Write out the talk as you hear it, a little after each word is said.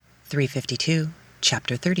352,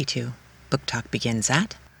 Chapter 32. Book Talk begins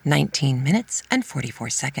at 19 minutes and 44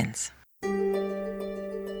 seconds.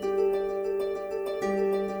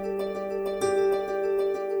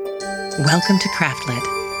 Welcome to Craftlit,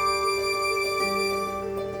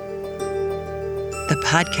 the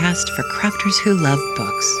podcast for crafters who love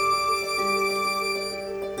books.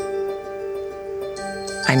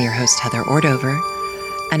 I'm your host, Heather Ordover,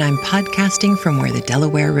 and I'm podcasting from where the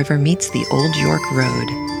Delaware River meets the Old York Road,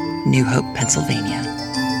 New Hope, Pennsylvania.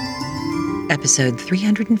 Episode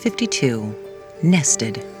 352,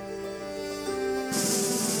 Nested.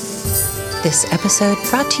 This episode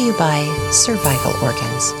brought to you by Survival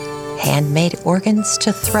Organs, handmade organs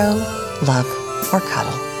to throw, love, or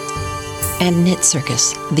cuddle. And Knit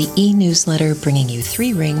Circus, the e-newsletter bringing you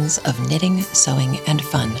 3 rings of knitting, sewing, and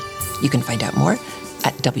fun. You can find out more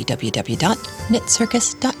at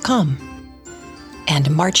www.knitcircus.com.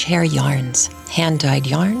 And March Hare Yarns, hand-dyed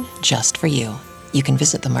yarn just for you. You can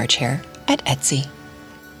visit the March Hare at Etsy.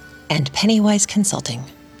 And Pennywise Consulting,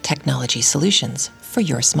 technology solutions for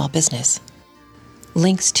your small business.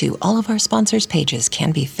 Links to all of our sponsors' pages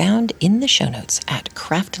can be found in the show notes at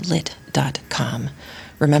craftlit.com.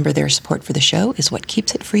 Remember, their support for the show is what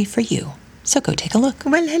keeps it free for you. So go take a look.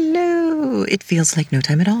 Well, hello. It feels like no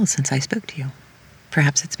time at all since I spoke to you.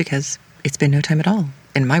 Perhaps it's because it's been no time at all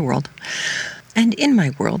in my world. And in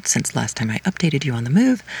my world, since last time I updated you on the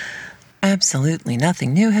move, absolutely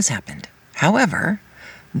nothing new has happened. However,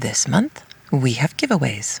 this month, we have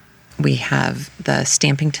giveaways. We have the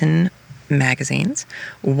Stampington magazines,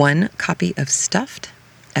 1 copy of Stuffed,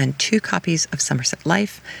 and 2 copies of Somerset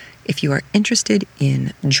Life. If you are interested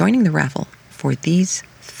in joining the raffle for these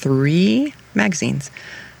 3 magazines,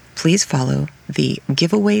 please follow the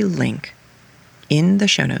giveaway link in the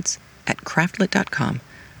show notes at craftlit.com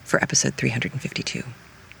for episode 352.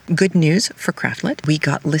 Good news for Craftlit. We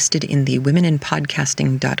got listed in the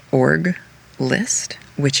womeninpodcasting.org list,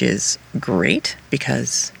 which is great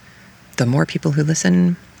because the more people who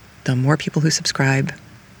listen, the more people who subscribe,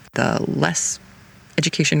 the less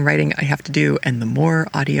education writing I have to do, and the more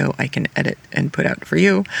audio I can edit and put out for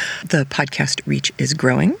you. The podcast reach is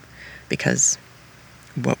growing because,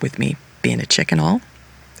 what with me being a chick and all,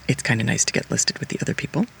 it's kind of nice to get listed with the other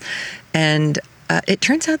people. And it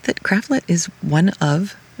turns out that Craftlit is one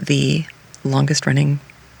of the longest running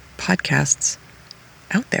podcasts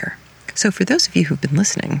out there. So for those of you who've been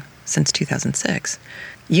listening since 2006,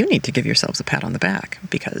 you need to give yourselves a pat on the back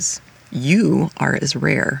because you are as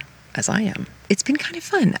rare as I am. It's been kind of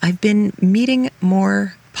fun. I've been meeting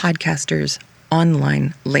more podcasters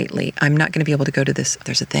online lately. I'm not going to be able to go to this,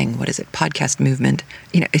 there's a thing, what is it, podcast movement.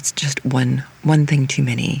 It's just one thing too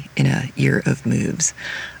many in a year of moves.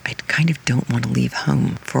 I kind of don't want to leave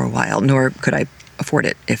home for a while, nor could I afford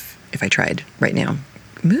it if I tried right now.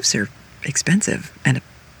 Moves are expensive and a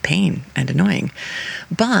pain and annoying.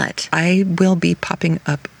 But I will be popping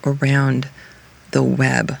up around the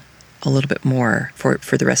web a little bit more for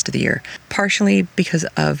the rest of the year, partially because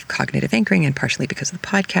of cognitive anchoring and partially because of the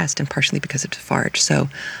podcast and partially because of Defarge. So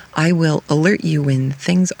I will alert you when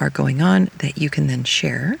things are going on that you can then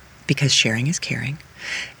share, because sharing is caring.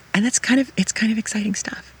 And it's kind of exciting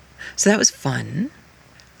stuff. So that was fun.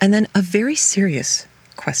 And then a very serious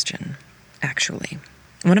question, actually.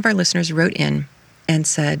 One of our listeners wrote in and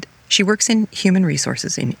said, she works in human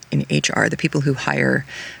resources in HR, the people who hire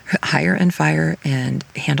and fire and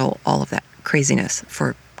handle all of that craziness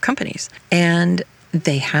for companies. And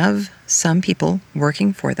they have some people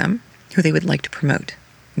working for them who they would like to promote.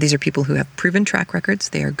 These are people who have proven track records,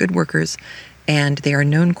 they are good workers, and they are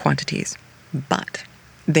known quantities. But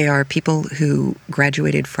they are people who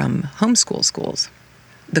graduated from homeschool schools.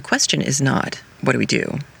 The question is not, what do we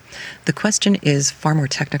do? The question is far more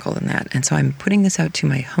technical than that, and so I'm putting this out to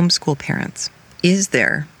my homeschool parents. Is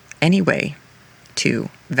there any way to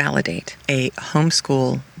validate a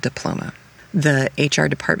homeschool diploma? The HR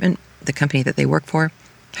department, the company that they work for,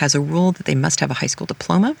 has a rule that they must have a high school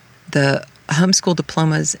diploma. The homeschool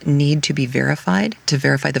diplomas need to be verified to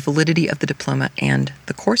verify the validity of the diploma and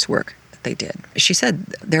the coursework that they did. She said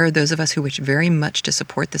there are those of us who wish very much to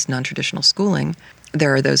support this non-traditional schooling.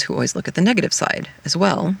 There are those who always look at the negative side as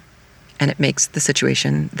well, and it makes the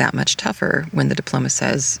situation that much tougher when the diploma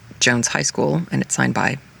says Jones High School and it's signed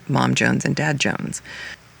by Mom Jones and Dad Jones.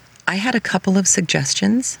 I had a couple of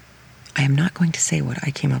suggestions. I am not going to say what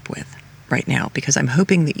I came up with right now because I'm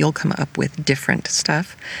hoping that you'll come up with different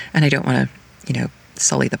stuff, and I don't want to,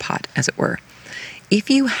 sully the pot, as it were. If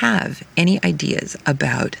you have any ideas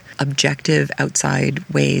about objective outside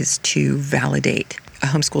ways to validate a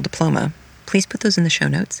homeschool diploma, please put those in the show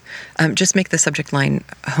notes. Just make the subject line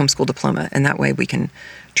homeschool diploma, and that way we can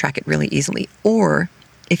track it really easily. Or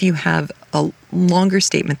if you have a longer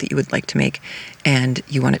statement that you would like to make and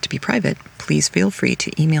you want it to be private, please feel free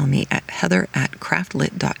to email me at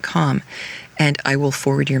heather@craftlit.com, and I will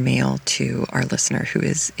forward your mail to our listener who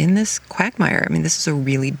is in this quagmire. I mean, this is a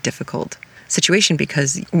really difficult situation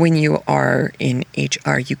because when you are in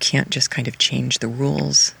HR, you can't just kind of change the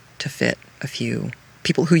rules to fit a few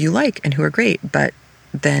people who you like and who are great, but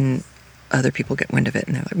then other people get wind of it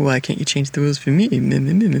and they're like, why can't you change the rules for me?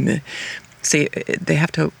 So they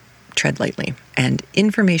have to tread lightly. And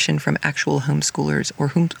information from actual homeschoolers or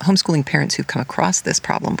homeschooling parents who've come across this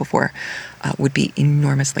problem before would be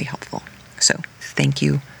enormously helpful. So thank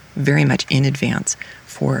you very much in advance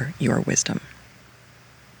for your wisdom.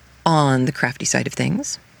 On the crafty side of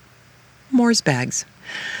things, Moore's bags.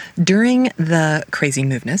 During the crazy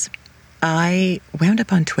moveness, I wound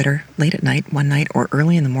up on Twitter late at night one night or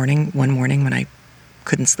early in the morning one morning when I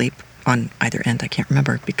couldn't sleep on either end. I can't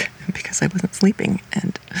remember because I wasn't sleeping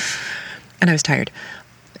and I was tired.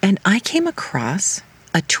 And I came across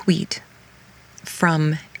a tweet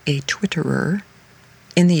from a Twitterer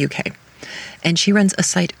in the UK. And she runs a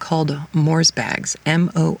site called Moore's Bags,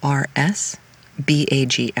 Morsbags.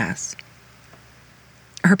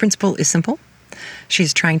 Her principle is simple.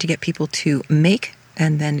 She's trying to get people to make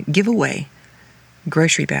and then give away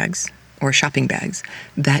grocery bags or shopping bags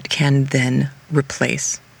that can then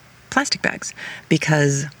replace plastic bags,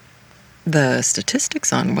 because the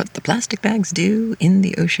statistics on what the plastic bags do in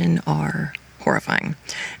the ocean are horrifying.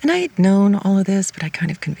 And I had known all of this, but I kind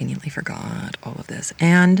of conveniently forgot all of this.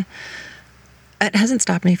 And it hasn't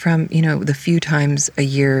stopped me from, the few times a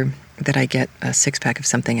year that I get a 6-pack of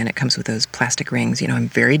something and it comes with those plastic rings. I'm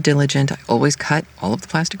very diligent. I always cut all of the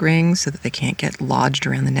plastic rings so that they can't get lodged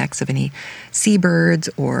around the necks of any seabirds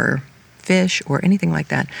or fish or anything like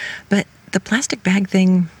that. But the plastic bag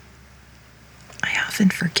thing, I often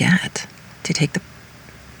forget to take the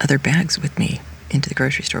other bags with me into the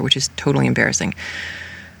grocery store, which is totally embarrassing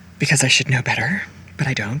because I should know better, but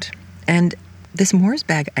I don't. And this Moore's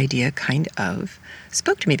bag idea kind of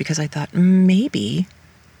spoke to me because I thought maybe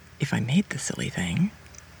if I made the silly thing,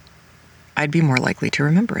 I'd be more likely to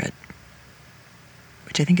remember it,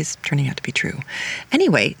 which I think is turning out to be true.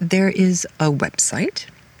 Anyway, there is a website,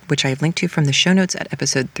 which I have linked to from the show notes at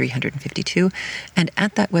episode 352. And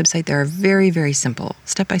at that website, there are very, very simple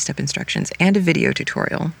step-by-step instructions and a video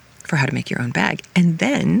tutorial for how to make your own bag. And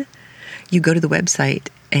then you go to the website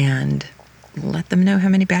and let them know how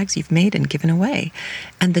many bags you've made and given away.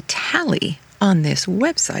 And the tally on this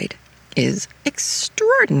website is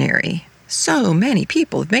extraordinary. So many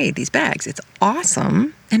people have made these bags. It's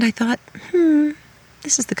awesome. And I thought,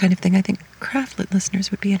 this is the kind of thing I think Craftlit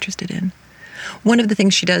listeners would be interested in. One of the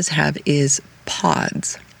things she does have is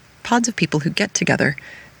pods of people who get together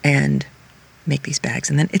and make these bags.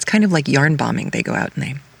 And then it's kind of like yarn bombing. They go out and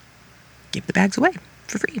they give the bags away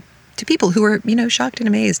for free to people who are, shocked and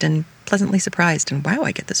amazed and pleasantly surprised. And wow,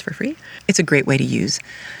 I get this for free. It's a great way to use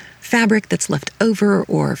fabric that's left over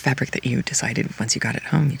or fabric that you decided once you got it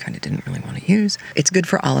home you kind of didn't really want to use. It's good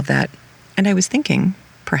for all of that. And I was thinking,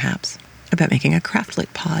 perhaps, about making a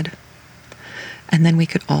Craftlit pod. And then we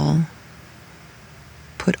could all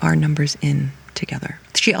put our numbers in together.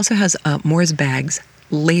 She also has Moore's Bags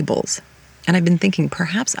labels. And I've been thinking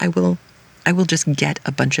perhaps I will just get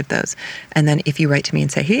a bunch of those. And then if you write to me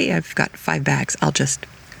and say, hey, I've got 5 bags, I'll just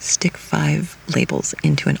stick 5 labels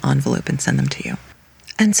into an envelope and send them to you.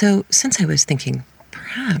 And so since I was thinking,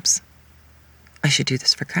 perhaps I should do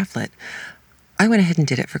this for Craftlit, I went ahead and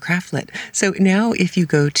did it for Craftlit. So now if you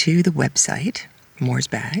go to the website,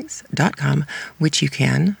 mooresbags.com, which you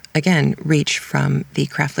can, again, reach from the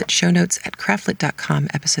Craftlit show notes at craftlit.com,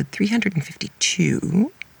 episode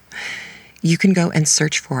 352, you can go and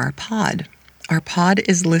search for our pod. Our pod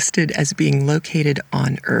is listed as being located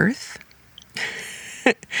on Earth,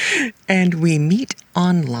 and we meet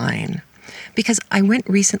online. Because I went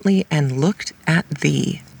recently and looked at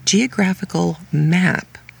the geographical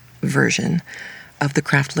map version of the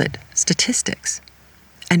Craftlit statistics.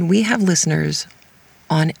 And we have listeners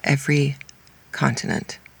on every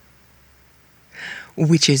continent,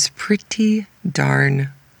 which is pretty darn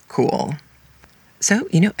cool. So,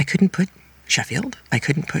 I couldn't put Sheffield. I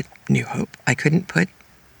couldn't put New Hope. I couldn't put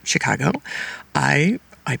Chicago. I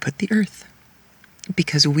put the Earth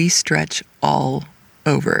because we stretch all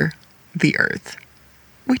over the Earth,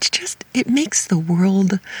 which it makes the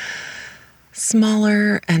world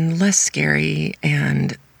smaller and less scary.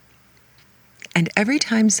 And every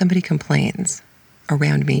time somebody complains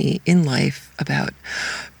around me in life about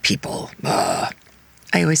people,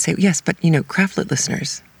 I always say, yes, but Craftlit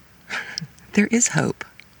listeners, there is hope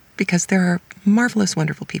because there are marvelous,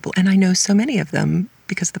 wonderful people. And I know so many of them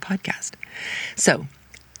because of the podcast. So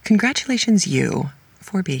congratulations, you,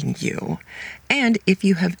 for being you. And if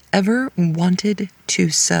you have ever wanted to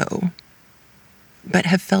sew, but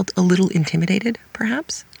have felt a little intimidated,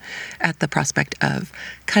 perhaps, at the prospect of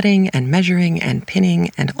cutting and measuring and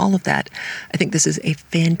pinning and all of that, I think this is a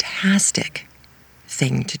fantastic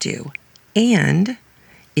thing to do. And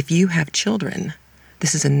if you have children,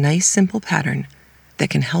 this is a nice, simple pattern that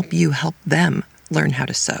can help you help them learn how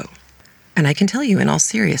to sew. And I can tell you in all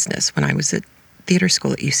seriousness, when I was at theater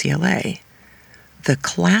school at UCLA, the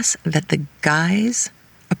class that the guys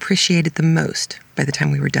appreciated the most by the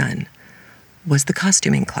time we were done was the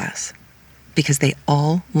costuming class, because they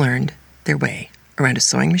all learned their way around a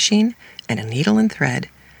sewing machine and a needle and thread.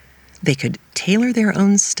 They could tailor their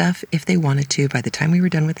own stuff if they wanted to. By the time we were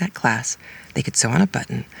done with that class, they could sew on a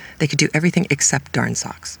button. They could do everything except darn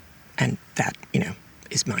socks. And that,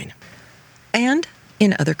 is mine. And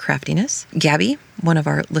in other craftiness, Gabby, one of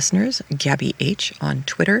our listeners, Gabby H. on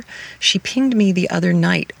Twitter, she pinged me the other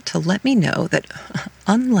night to let me know that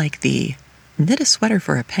unlike the knit a sweater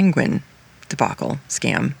for a penguin debacle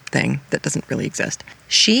scam thing that doesn't really exist,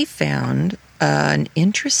 she found an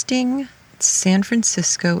interesting San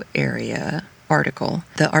Francisco area article.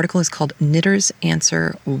 The article is called Knitters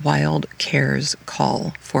Answer Wild Care's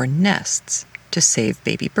Call for Nests to Save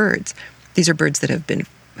Baby Birds. These are birds that have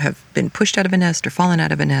been pushed out of a nest or fallen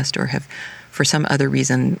out of a nest or have, for some other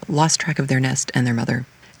reason, lost track of their nest and their mother.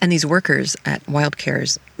 And these workers at Wild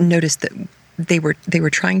Cares noticed that they were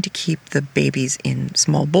trying to keep the babies in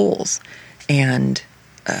small bowls and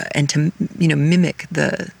to mimic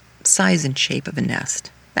the size and shape of a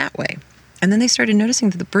nest that way. And then they started noticing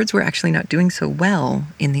that the birds were actually not doing so well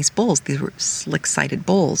in these bowls. These were slick-sided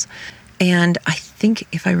bowls. And I think,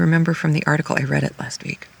 if I remember from the article, I read it last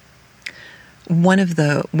week, one of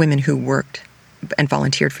the women who worked and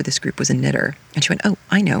volunteered for this group was a knitter. And she went, oh,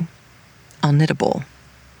 I know, I'll knit a bowl.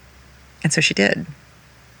 And so she did.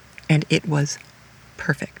 And it was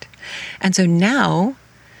perfect. And so now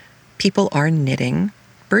people are knitting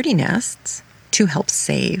birdie nests to help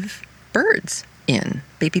save birds in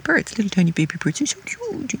baby birds, little tiny baby birds. They're so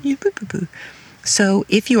cute. So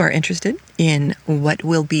if you are interested in what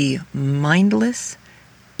will be mindless,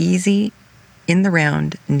 easy, in the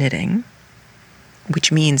round knitting,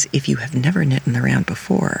 which means if you have never knit in the round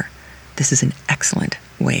before, this is an excellent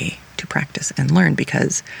way to practice and learn,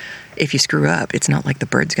 because if you screw up, it's not like the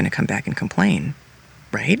bird's going to come back and complain,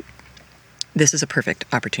 right? This is a perfect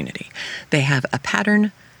opportunity. They have a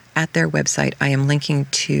pattern at their website. I am linking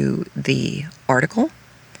to the article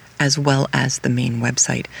as well as the main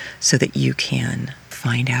website so that you can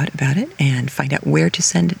find out about it and find out where to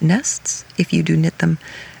send nests if you do knit them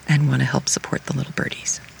and want to help support the little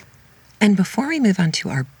birdies. And before we move on to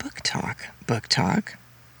our book talk,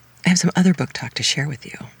 I have some other book talk to share with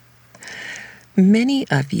you. Many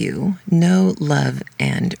of you know, love,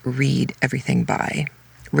 and read everything by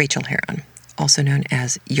Rachel Heron, also known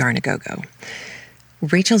as Yarn-A-Go-Go.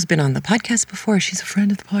 Rachel's been on the podcast before. She's a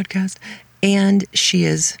friend of the podcast, and she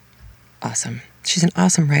is awesome. She's an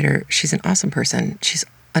awesome writer. She's an awesome person. She's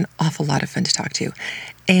an awful lot of fun to talk to.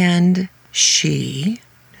 And she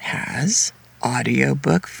has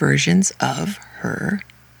audiobook versions of her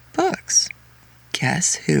books.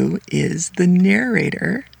 Guess who is the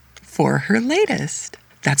narrator for her latest?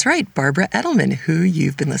 That's right, Barbara Edelman, who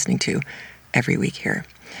you've been listening to every week here.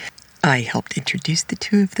 I helped introduce the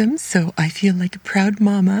two of them, so I feel like a proud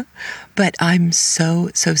mama, but I'm so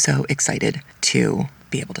excited to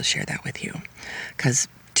be able to share that with you, because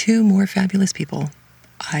two more fabulous people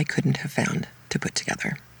I couldn't have found to put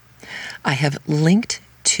together. I have linked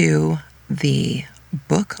to the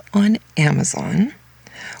book on Amazon,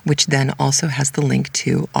 which then also has the link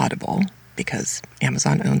to Audible, because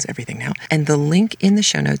Amazon owns everything now. And the link in the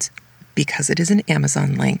show notes, because it is an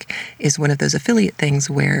Amazon link, is one of those affiliate things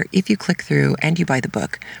where if you click through and you buy the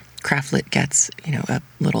book, Craftlit gets, a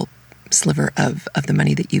little sliver of the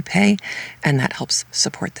money that you pay, and that helps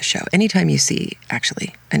support the show. Anytime you see,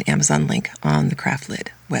 actually, an Amazon link on the Craftlit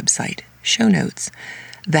website show notes,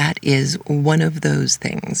 that is one of those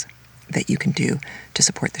things that you can do to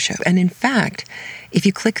support the show. And in fact, if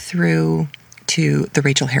you click through to the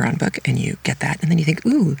Rachel Heron book and you get that, and then you think,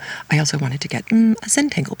 ooh, I also wanted to get a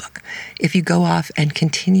Zentangle book. If you go off and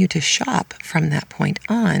continue to shop from that point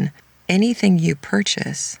on, anything you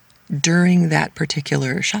purchase during that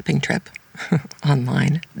particular shopping trip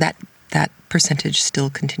online, that percentage still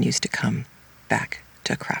continues to come back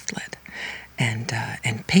to Craftlit and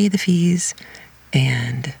pay the fees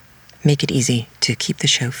and make it easy to keep the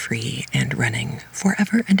show free and running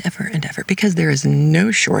forever and ever and ever, because there is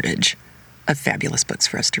no shortage of fabulous books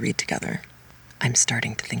for us to read together. I'm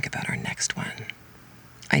starting to think about our next one.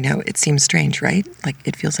 I know it seems strange, right? Like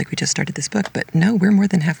it feels like we just started this book, but no, we're more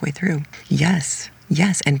than halfway through. Yes.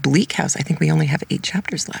 And Bleak House, I think we only have 8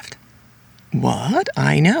 chapters left. What?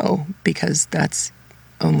 I know, because that's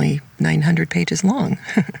only 900 pages long.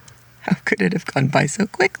 How could it have gone by so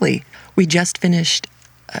quickly? We just finished,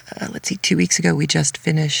 2 weeks ago, we just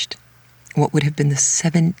finished what would have been the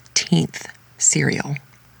 17th serial.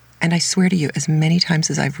 And I swear to you, as many times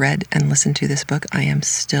as I've read and listened to this book, I am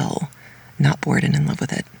still not bored and in love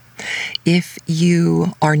with it. If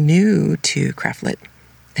you are new to Craftlit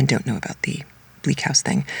and don't know about the Bleak House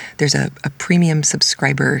thing, there's a premium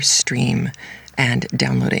subscriber stream and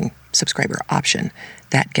downloading subscriber option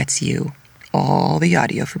that gets you all the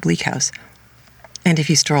audio for Bleak House. And if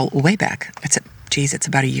you stroll way back, it's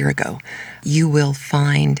about a year ago, you will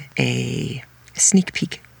find a sneak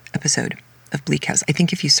peek episode of Bleak House. I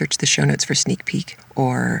think if you search the show notes for sneak peek,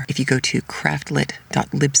 or if you go to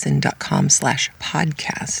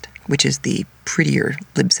craftlit.libsyn.com/podcast, which is the prettier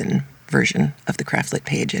Libsyn version of the Craftlit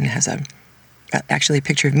page, and it has actually a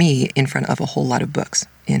picture of me in front of a whole lot of books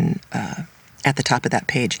at the top of that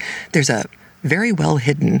page. There's a very well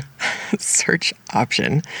hidden search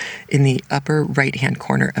option in the upper right-hand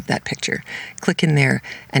corner of that picture. Click in there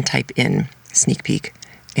and type in sneak peek.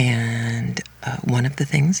 And one of the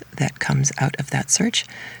things that comes out of that search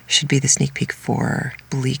should be the sneak peek for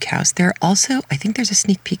Bleak House. I think there's a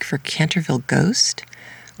sneak peek for Canterville Ghost,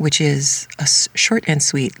 which is a short and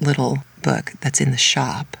sweet little book that's in the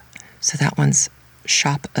shop. So that one's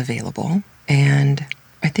shop available. And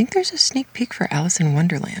I think there's a sneak peek for Alice in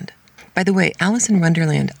Wonderland. By the way, Alice in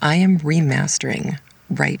Wonderland, I am remastering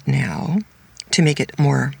right now to make it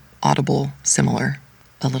more audible, similar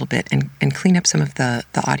a little bit, and clean up some of the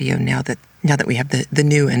audio now that we have the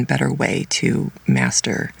new and better way to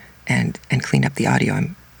master and clean up the audio.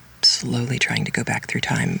 I'm slowly trying to go back through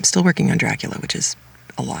time. I'm still working on Dracula, which is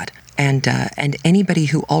a lot. And anybody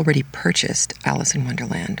who already purchased Alice in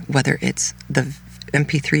Wonderland, whether it's the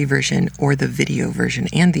MP3 version or the video version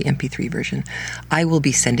and the MP3 version, I will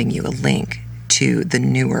be sending you a link to the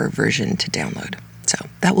newer version to download. So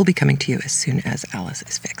that will be coming to you as soon as Alice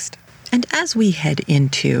is fixed. And as we head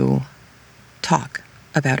into talk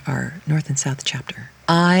about our North and South chapter,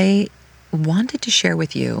 I wanted to share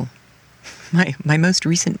with you my most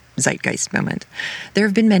recent zeitgeist moment. There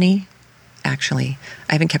have been many, actually.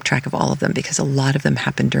 I haven't kept track of all of them because a lot of them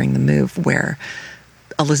happened during the move, where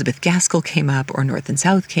Elizabeth Gaskell came up, or North and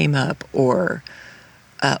South came up, or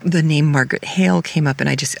the name Margaret Hale came up, and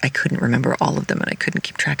I couldn't remember all of them, and I couldn't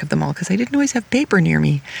keep track of them all because I didn't always have paper near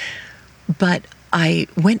me. But I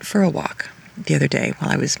went for a walk the other day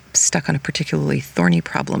while I was stuck on a particularly thorny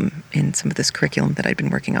problem in some of this curriculum that I'd been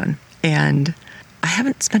working on. And I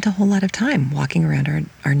haven't spent a whole lot of time walking around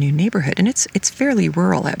our new neighborhood. And it's fairly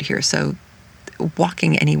rural out here, so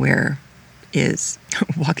walking anywhere is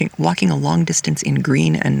walking a long distance in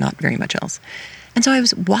green and not very much else. And so I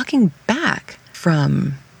was walking back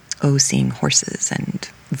from, seeing horses and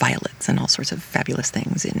violets and all sorts of fabulous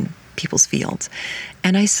things in people's fields.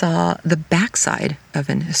 And I saw the backside of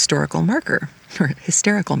an hysterical marker.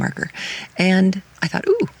 And I thought,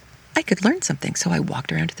 I could learn something. So I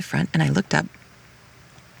walked around to the front and I looked up,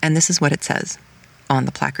 and this is what it says on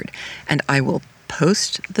the placard. And I will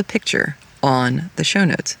post the picture on the show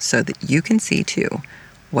notes so that you can see too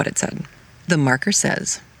what it said. The marker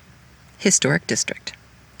says, Historic District,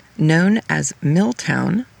 known as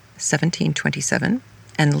Milltown, 1727,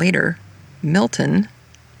 and later Milton,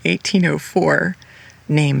 1804,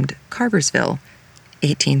 named Carversville,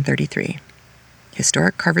 1833.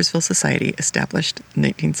 Historic Carversville Society, established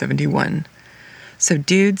 1971. So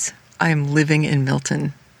dudes, I am living in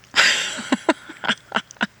Milton.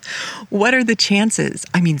 What are the chances?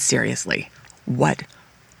 I mean, seriously, what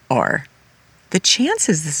are the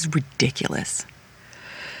chances? This is ridiculous.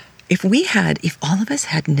 If all of us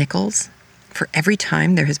had nickels for every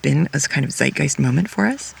time there has been a kind of zeitgeist moment for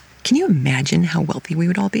us, can you imagine how wealthy we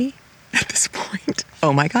would all be at this point?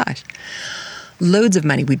 Oh my gosh. Loads of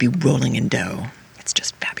money. We'd be rolling in dough. It's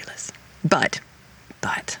just fabulous. But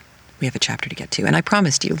we have a chapter to get to. And I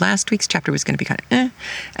promised you last week's chapter was going to be kind of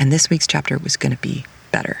and this week's chapter was going to be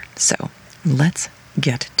better. So let's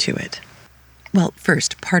get to it. Well,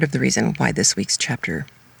 first, part of the reason why this week's chapter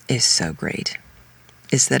is so great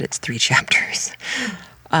is that it's 3 chapters.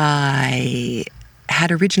 I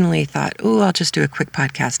had originally thought, I'll just do a quick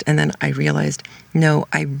podcast. And then I realized, no,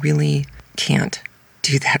 I really can't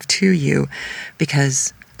do that to you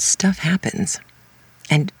because stuff happens.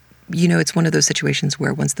 And it's one of those situations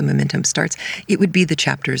where once the momentum starts, it would be the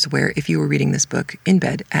chapters where if you were reading this book in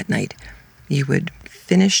bed at night, you would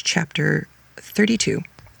finish chapter 32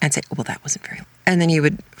 and say, oh, well, that wasn't very long. And then you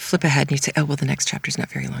would flip ahead and you'd say, oh, well, the next chapter's not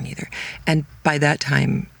very long either. And by that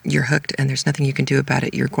time, you're hooked and there's nothing you can do about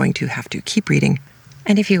it. You're going to have to keep reading.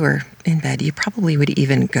 And if you were in bed, you probably would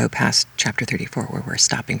even go past chapter 34 where we're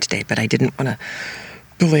stopping today. But I didn't want to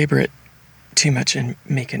belabor it too much and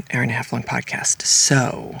make an hour-and-a-half long podcast.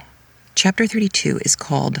 So chapter 32 is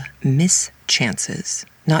called Mischances,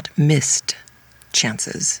 not Missed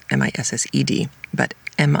Chances, M-I-S-S-E-D, but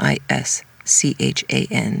M-I-S-C-H-A-N-C-E-S.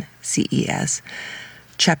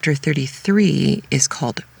 Chapter 33 is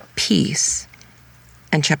called Peace,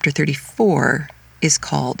 and chapter 34 is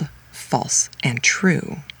called False and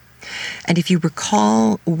True. And if you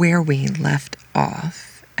recall where we left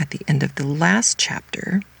off at the end of the last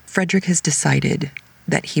chapter, Frederick has decided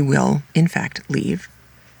that he will, in fact, leave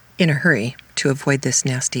in a hurry to avoid this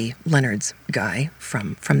nasty Leonard's guy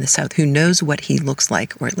from the south who knows what he looks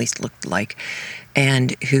like, or at least looked like,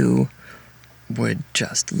 and who would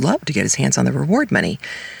just love to get his hands on the reward money.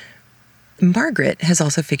 Margaret has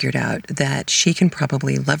also figured out that she can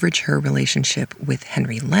probably leverage her relationship with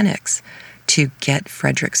Henry Lennox to get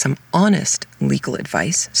Frederick some honest legal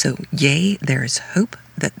advice. So, yay, there is hope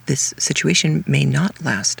that this situation may not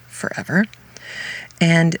last forever.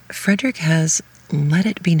 And Frederick has let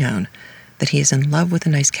it be known that he is in love with a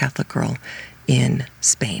nice Catholic girl in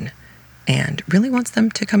Spain and really wants them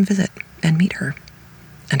to come visit and meet her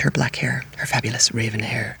and her black hair, her fabulous raven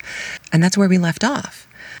hair. And that's where we left off.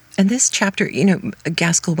 And this chapter,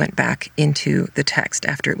 Gaskell went back into the text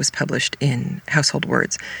after it was published in Household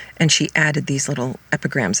Words, and she added these little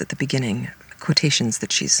epigrams at the beginning, quotations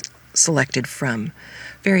that she's selected from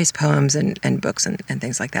various poems and books and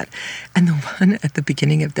things like that. And the one at the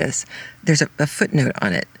beginning of this, there's a footnote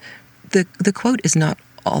on it. The quote is not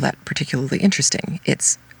all that particularly interesting.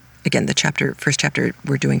 It's, again, the first chapter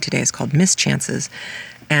we're doing today is called Mischances,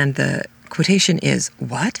 and the quotation is,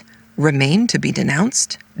 "What? Remain to be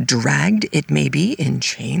denounced? Dragged, it may be, in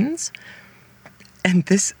chains?" And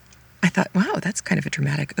this, I thought, wow, that's kind of a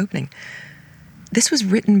dramatic opening. This was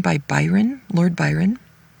written by Byron, Lord Byron,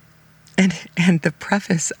 and the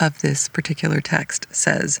preface of this particular text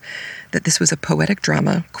says that this was a poetic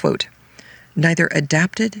drama, quote, "neither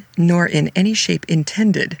adapted nor in any shape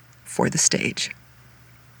intended for the stage."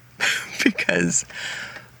 because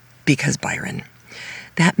Byron,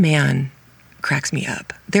 that man cracks me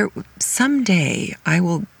up. Someday I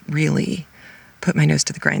will really put my nose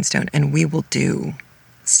to the grindstone and we will do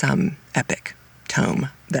some epic tome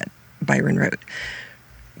that Byron wrote.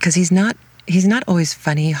 Because he's not always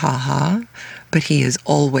funny, ha-ha, but he is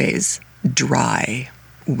always dry,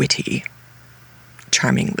 witty,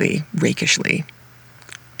 charmingly, rakishly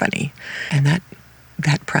funny. And that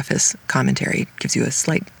preface commentary gives you a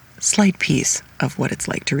slight piece of what it's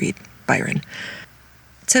like to read Byron.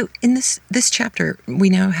 So in this chapter, we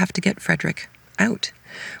now have to get Frederick out.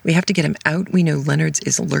 We have to get him out. We know Leonard's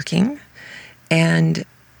is lurking. And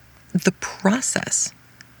the process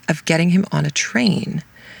of getting him on a train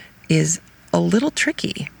is a little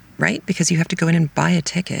tricky, right? Because you have to go in and buy a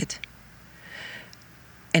ticket.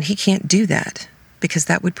 And he can't do that because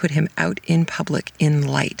that would put him out in public in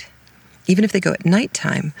light. Even if they go at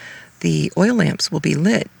nighttime, the oil lamps will be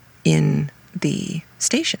lit in the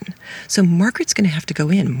station. So Margaret's going to have to go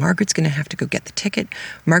in. Margaret's going to have to go get the ticket.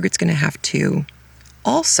 Margaret's going to have to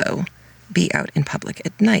also be out in public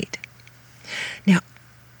at night. Now,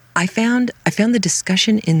 I found the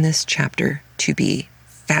discussion in this chapter to be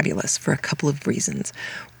fabulous for a couple of reasons.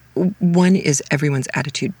 One is everyone's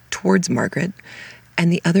attitude towards Margaret,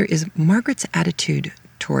 and the other is Margaret's attitude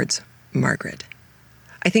towards Margaret.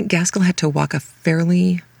 I think Gaskell had to walk a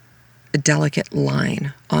fairly delicate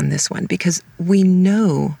line on this one because we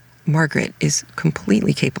know Margaret is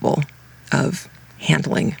completely capable of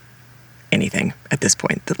handling anything at this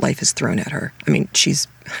point that life has thrown at her. I mean,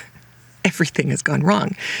 everything has gone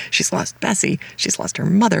wrong. She's lost Bessie. She's lost her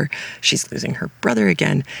mother. She's losing her brother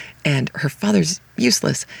again. And her father's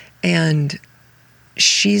useless. And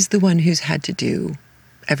she's the one who's had to do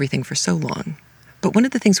everything for so long. But one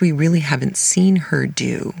of the things we really haven't seen her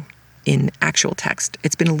do in actual text,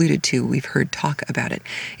 it's been alluded to, we've heard talk about it,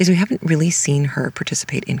 is we haven't really seen her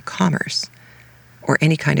participate in commerce or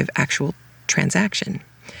any kind of actual transaction.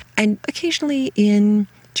 And occasionally in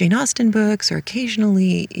Jane Austen books or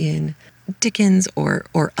occasionally in Dickens or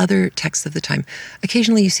other texts of the time,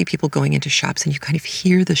 occasionally you see people going into shops and you kind of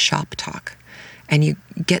hear the shop talk and you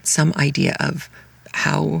get some idea of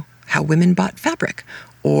how how women bought fabric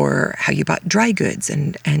or how you bought dry goods.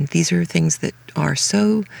 And these are things that are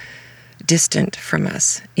so distant from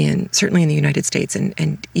us, certainly in the United States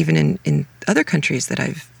and even in other countries that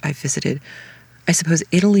I've visited. I suppose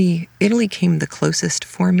Italy came the closest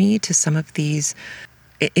for me to some of these,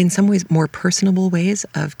 in some ways, more personable ways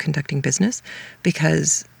of conducting business,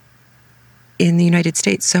 because in the United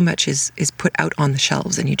States, so much is put out on the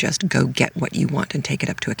shelves and you just go get what you want and take it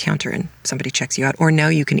up to a counter and somebody checks you out. Or now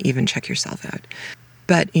you can even check yourself out.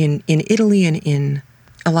 But in Italy and in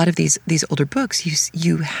a lot of these older books,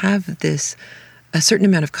 you have a certain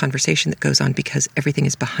amount of conversation that goes on because everything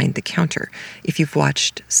is behind the counter. If you've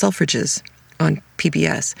watched Selfridges on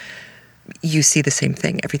PBS, you see the same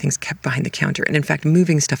thing. Everything's kept behind the counter. And in fact,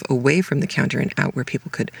 moving stuff away from the counter and out where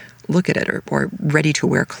people could look at it, or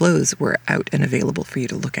ready-to-wear clothes were out and available for you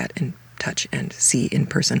to look at and touch and see in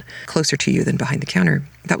person, closer to you than behind the counter.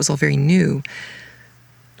 That was all very new.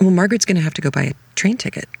 Well, Margaret's going to have to go buy a train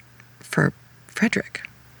ticket for Frederick.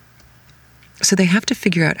 So they have to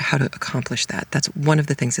figure out how to accomplish that. That's one of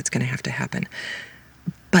the things that's going to have to happen.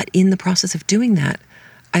 But in the process of doing that,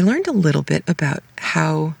 I learned a little bit about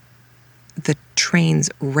how the trains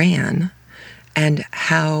ran and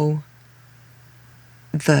how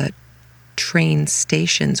the train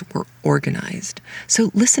stations were organized.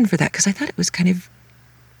 So listen for that, because I thought it was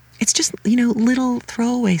it's just, little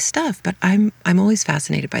throwaway stuff, but I'm always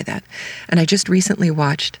fascinated by that. And I just recently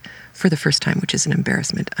watched, for the first time, which is an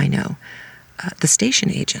embarrassment, I know, The Station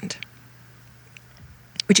Agent,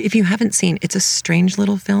 which, if you haven't seen, it's a strange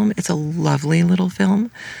little film. It's a lovely little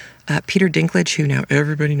film. Peter Dinklage, who now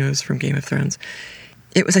everybody knows from Game of Thrones,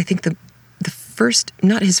 it was, I think, the first,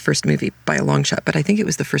 not his first movie by a long shot, but I think it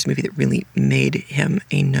was the first movie that really made him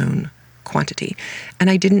a known quantity. And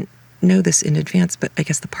I didn't know this in advance, but I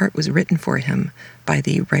guess the part was written for him by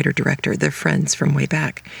the writer-director. They're friends from way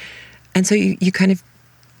back. And so you kind of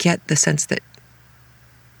get the sense that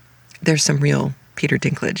there's some real Peter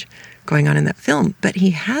Dinklage going on in that film, but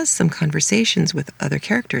he has some conversations with other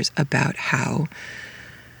characters about how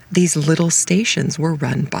these little stations were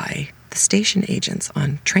run by the station agents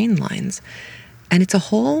on train lines. And it's a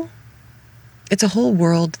whole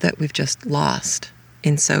world that we've just lost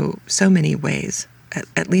in so many ways,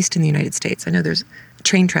 at least in the United States. I know there's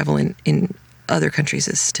train travel in other countries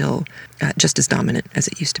is still just as dominant as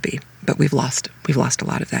it used to be, but we've lost a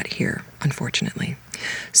lot of that here, unfortunately.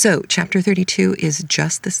 So chapter 32 is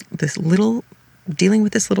just this little, dealing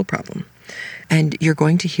with this little problem. And you're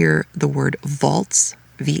going to hear the word vaults,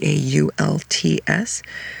 V-A-U-L-T-S,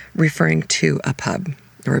 referring to a pub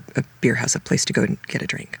or a beer house, a place to go and get a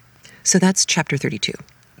drink. So that's chapter 32,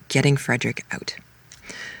 getting Frederick out.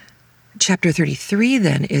 Chapter 33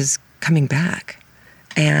 then is coming back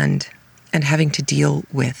and having to deal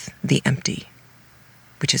with the empty,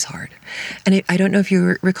 which is hard. And I don't know if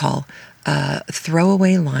you recall a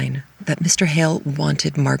throwaway line that Mr. Hale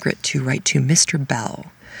wanted Margaret to write to Mr.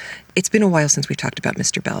 Bell. It's been a while since we talked about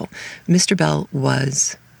Mr. Bell. Mr. Bell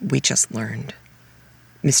was, we just learned,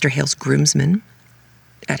 Mr. Hale's groomsman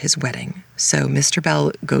at his wedding. So Mr.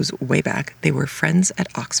 Bell goes way back. They were friends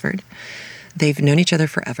at Oxford. They've known each other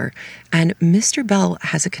forever. And Mr. Bell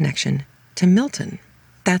has a connection to Milton.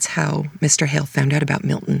 That's how Mr. Hale found out about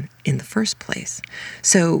Milton in the first place.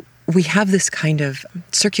 So we have this kind of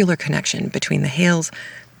circular connection between the Hales,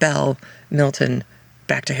 Bell, Milton,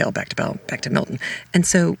 back to Hale, back to Bell, back to Milton. And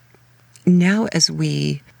so now as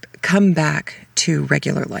we come back to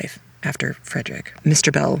regular life after Frederick,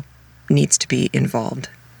 Mr. Bell needs to be involved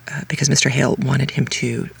because Mr. Hale wanted him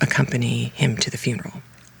to accompany him to the funeral.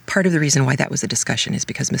 Part of the reason why that was a discussion is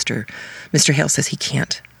because Mr. Hale says he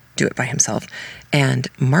can't do it by himself, and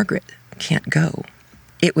Margaret can't go.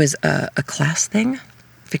 It was a class thing.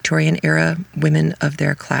 Victorian-era women of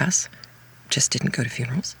their class just didn't go to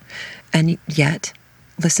funerals. And yet,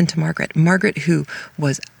 listen to Margaret. Margaret, who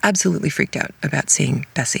was absolutely freaked out about seeing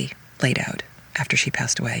Bessie laid out after she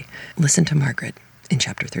passed away. Listen to Margaret in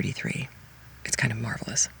chapter 33. It's kind of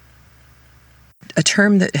marvelous. A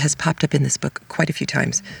term that has popped up in this book quite a few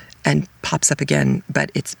times and pops up again,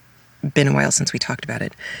 but it's been a while since we talked about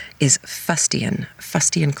it, is fustian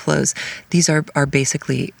clothes. These are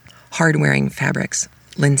basically hard-wearing fabrics,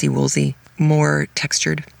 linsey-woolsey, more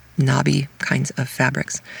textured, knobby kinds of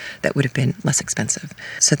fabrics that would have been less expensive.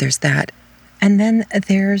 So there's that. And then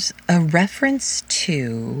there's a reference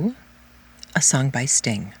to a song by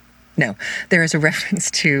Sting. No, there is a reference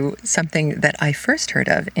to something that I first heard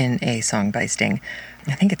of in a song by Sting.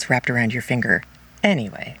 I think it's Wrapped Around Your Finger.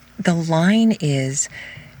 Anyway, the line is,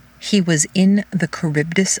 he was in the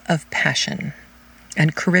Charybdis of passion.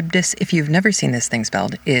 And Charybdis, if you've never seen this thing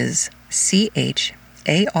spelled, is Charybdis.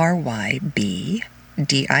 Arybdis.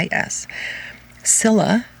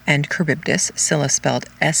 Scylla and Charybdis, Scylla spelled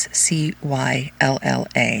Scylla.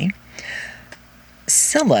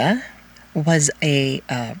 Scylla was a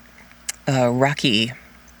rocky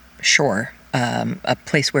shore, a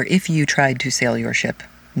place where if you tried to sail your ship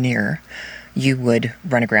near, you would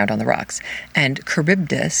run aground on the rocks. And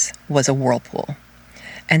Charybdis was a whirlpool.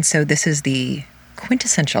 And so this is the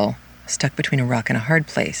quintessential stuck between a rock and a hard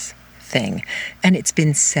place thing. And it's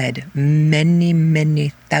been said many, many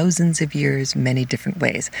thousands of years, many different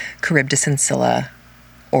ways. Charybdis and Scylla,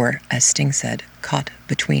 or as Sting said, caught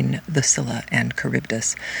between the Scylla and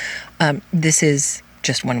Charybdis. This is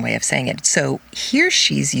just one way of saying it. So here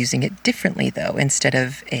she's using it differently, though. Instead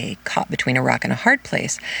of a caught between a rock and a hard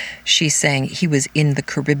place, she's saying he was in the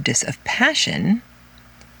Charybdis of passion,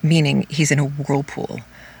 meaning he's in a whirlpool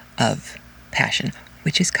of passion,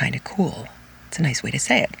 which is kind of cool. It's a nice way to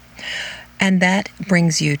say it. And that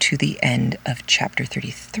brings you to the end of chapter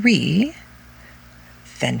 33,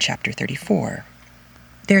 then chapter 34.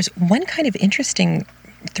 There's one kind of interesting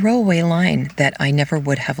throwaway line that I never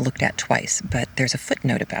would have looked at twice, but there's a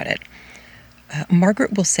footnote about it.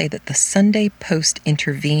 Margaret will say that the Sunday Post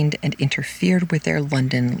intervened and interfered with their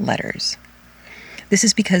London letters. This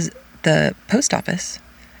is because the post office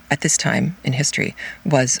at this time in history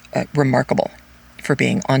was remarkable for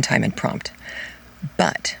being on time and prompt.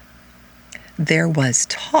 But there was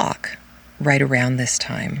talk right around this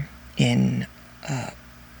time in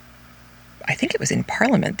I think it was in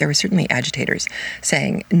Parliament. There were certainly agitators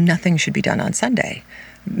saying nothing should be done on Sunday.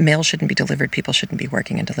 Mail shouldn't be delivered. People shouldn't be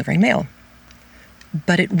working and delivering mail.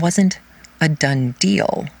 But it wasn't a done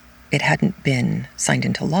deal. It hadn't been signed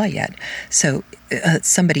into law yet. So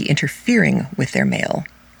somebody interfering with their mail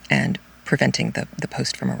and preventing the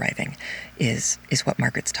post from arriving is what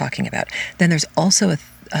Margaret's talking about. Then there's also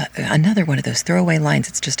another one of those throwaway lines.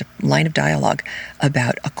 It's just a line of dialogue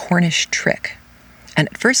about a Cornish trick. And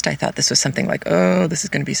at first I thought this was something like, oh, this is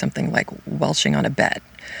going to be something like welshing on a bet.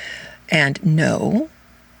 And no,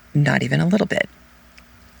 not even a little bit.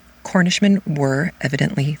 Cornishmen were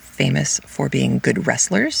evidently famous for being good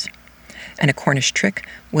wrestlers, and a Cornish trick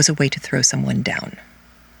was a way to throw someone down.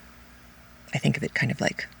 I think of it kind of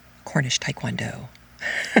like Cornish Taekwondo.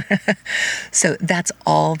 So that's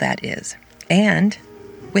all that is. And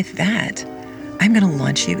with that, I'm going to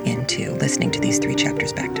launch you into listening to these 3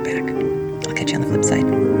 chapters back to back. I'll catch you on the flip side.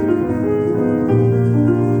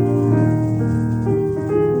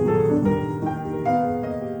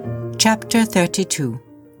 Chapter 32.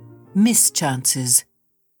 Mischances.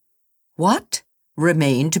 What?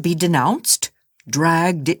 Remain to be denounced?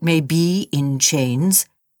 Dragged it may be in chains?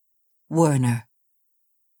 Werner.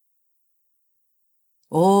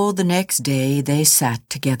 All the next day they sat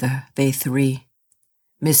together, they 3.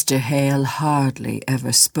 Mr. Hale hardly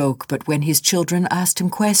ever spoke but when his children asked him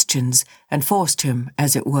questions and forced him,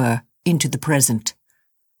 as it were, into the present.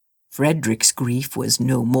 Frederick's grief was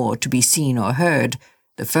no more to be seen or heard.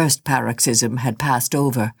 The first paroxysm had passed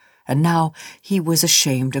over, and now he was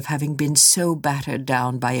ashamed of having been so battered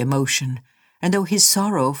down by emotion, and though his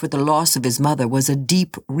sorrow for the loss of his mother was a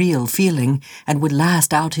deep, real feeling, and would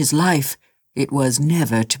last out his life, it was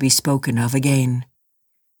never to be spoken of again.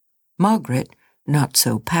 Margaret, not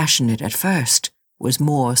so passionate at first, was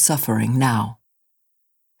more suffering now.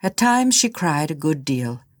 At times she cried a good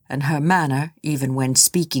deal, and her manner, even when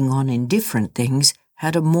speaking on indifferent things,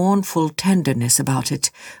 had a mournful tenderness about it,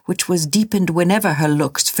 which was deepened whenever her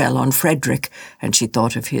looks fell on Frederick, and she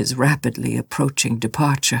thought of his rapidly approaching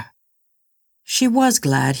departure. She was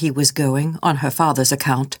glad he was going on her father's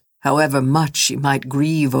account, however much she might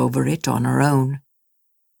grieve over it on her own.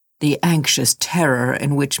 The anxious terror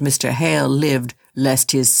in which Mr. Hale lived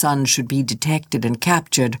lest his son should be detected and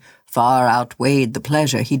captured far outweighed the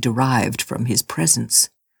pleasure he derived from his presence.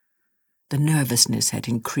 The nervousness had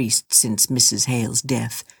increased since Mrs. Hale's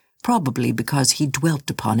death, probably because he dwelt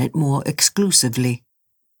upon it more exclusively.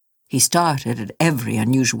 He started at every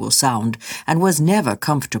unusual sound, and was never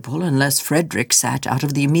comfortable unless Frederick sat out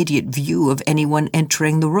of the immediate view of anyone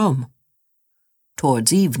entering the room.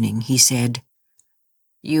 Towards evening he said,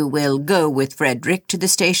 "You will go with Frederick to the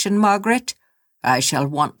station, Margaret? I shall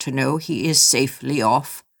want to know he is safely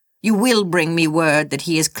off. You will bring me word that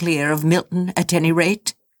he is clear of Milton, at any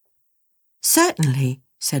rate?" "Certainly,"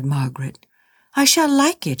 said Margaret. "I shall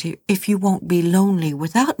like it if you won't be lonely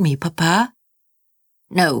without me, Papa."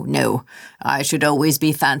 No, I should always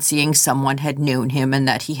be fancying someone had known him and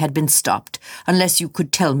that he had been stopped, unless you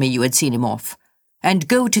could tell me you had seen him off. And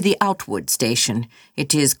go to the Outwood station.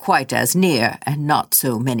 It is quite as near, and not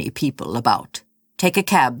so many people about. Take a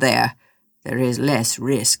cab there. There is less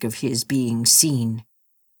risk of his being seen.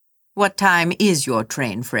 What time is your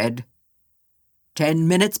train, Fred? 10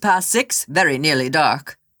 minutes past 6, very nearly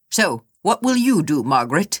dark. So, what will you do,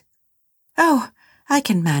 Margaret? Oh, I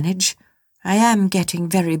can manage. I am getting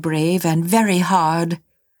very brave and very hard.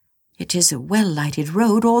 It is a well-lighted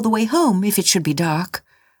road all the way home if it should be dark.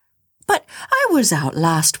 But I was out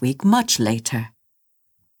last week much later.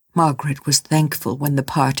 Margaret was thankful when the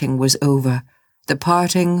parting was over, the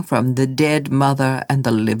parting from the dead mother and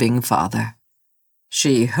the living father.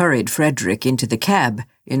 She hurried Frederick into the cab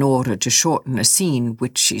in order to shorten a scene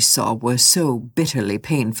which she saw was so bitterly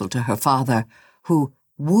painful to her father, who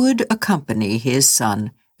would accompany his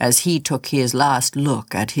son as he took his last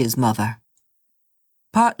look at his mother.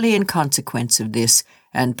 Partly in consequence of this,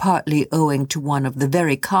 and partly owing to one of the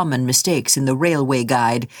very common mistakes in the railway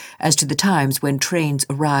guide as to the times when trains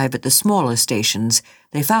arrive at the smaller stations,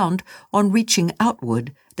 they found, on reaching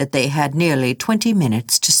Outwood, that they had nearly 20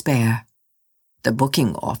 minutes to spare. The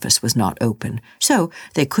booking office was not open, so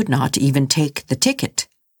they could not even take the ticket.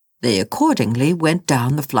 They accordingly went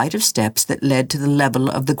down the flight of steps that led to the level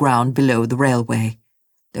of the ground below the railway.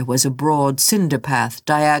 There was a broad cinder path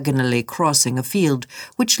diagonally crossing a field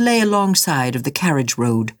which lay alongside of the carriage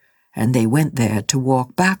road, and they went there to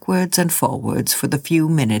walk backwards and forwards for the few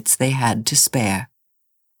minutes they had to spare.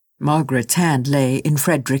 Margaret's hand lay in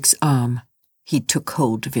Frederick's arm. He took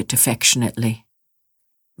hold of it affectionately.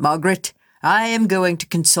 "Margaret, I am going to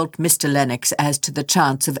consult Mr. Lennox as to the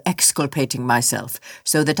chance of exculpating myself,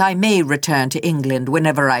 so that I may return to England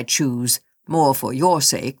whenever I choose, more for your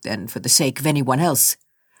sake than for the sake of anyone else.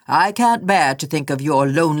 I can't bear to think of your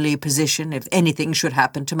lonely position if anything should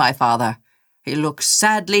happen to my father. He looks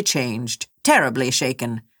sadly changed, terribly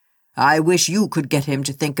shaken. I wish you could get him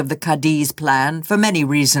to think of the Cadiz plan for many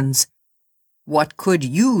reasons. What could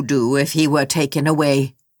you do if he were taken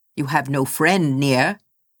away? You have no friend near.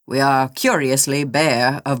 We are curiously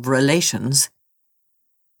bare of relations."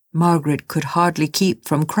 Margaret could hardly keep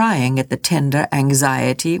from crying at the tender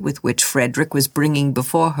anxiety with which Frederick was bringing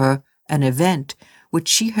before her an event which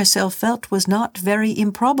she herself felt was not very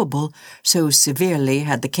improbable, so severely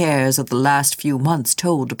had the cares of the last few months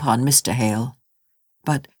told upon Mr. Hale.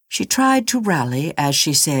 But she tried to rally as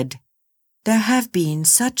she said, "There have been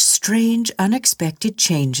such strange, unexpected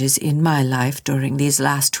changes in my life during these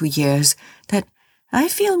last 2 years that I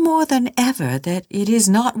feel more than ever that it is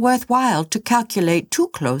not worth while to calculate too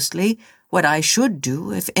closely what I should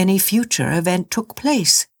do if any future event took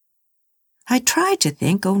place. I try to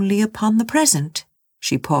think only upon the present."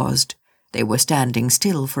 She paused. They were standing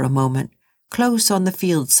still for a moment, close on the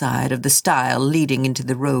field side of the stile leading into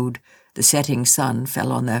the road. The setting sun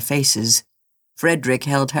fell on their faces. Frederick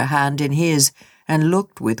held her hand in his and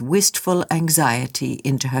looked with wistful anxiety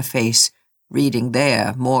into her face, reading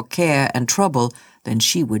there more care and trouble than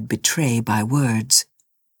she would betray by words.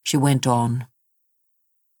 She went on.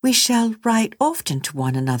 "We shall write often to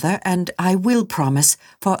one another, and I will promise,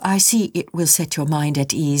 for I see it will set your mind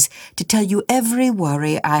at ease, to tell you every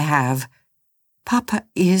worry I have. Papa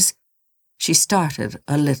is—" She started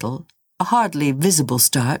a little, a hardly visible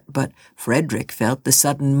start, but Frederick felt the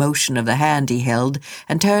sudden motion of the hand he held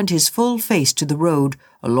and turned his full face to the road,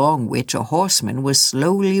 along which a horseman was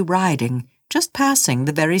slowly riding, just passing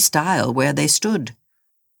the very stile where they stood.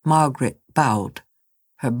 Margaret bowed.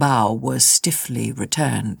 Her bow was stiffly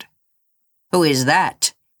returned. "Who is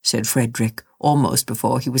that?" said Frederick, almost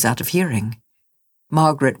before he was out of hearing.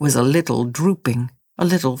 Margaret was a little drooping, a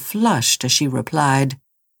little flushed as she replied,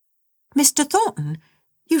 "Mr. Thornton.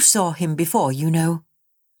 You saw him before, you know."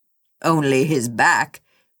 "Only his back.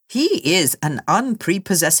 He is an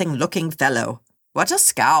unprepossessing-looking fellow. What a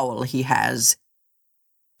scowl he has."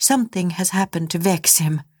 "Something has happened to vex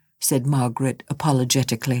him," said Margaret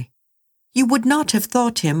apologetically. "You would not have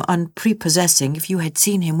thought him unprepossessing if you had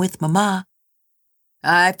seen him with Mamma."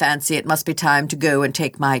 "I fancy it must be time to go and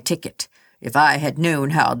take my ticket. If I had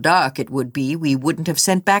known how dark it would be, we wouldn't have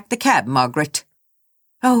sent back the cab, Margaret."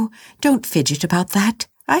 "Oh, don't fidget about that.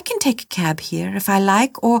 I can take a cab here if I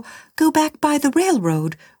like, or go back by the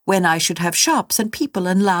railroad, when I should have shops and people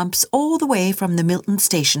and lamps all the way from the Milton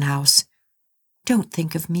station house. Don't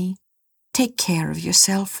think of me. Take care of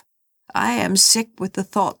yourself. I am sick with the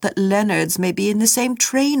thought that Leonard's may be in the same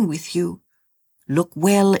train with you. Look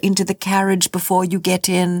well into the carriage before you get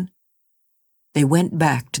in." They went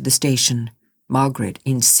back to the station. Margaret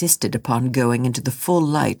insisted upon going into the full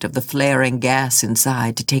light of the flaring gas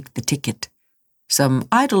inside to take the ticket. Some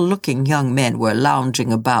idle-looking young men were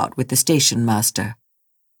lounging about with the station-master.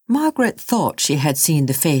 Margaret thought she had seen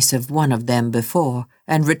the face of one of them before,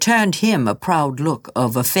 and returned him a proud look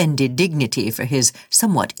of offended dignity for his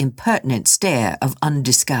somewhat impertinent stare of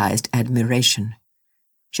undisguised admiration.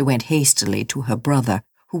 She went hastily to her brother,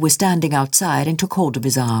 who was standing outside, and took hold of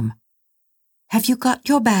his arm. "Have you got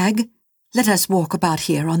your bag? Let us walk about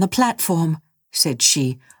here on the platform," said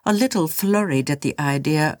she, a little flurried at the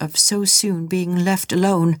idea of so soon being left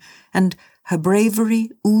alone, and her bravery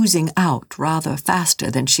oozing out rather faster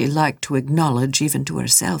than she liked to acknowledge even to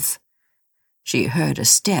herself. She heard a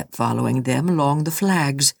step following them along the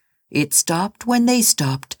flags. It stopped when they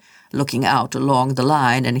stopped, looking out along the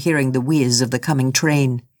line and hearing the whiz of the coming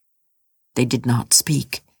train. They did not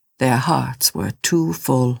speak. Their hearts were too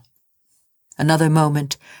full. Another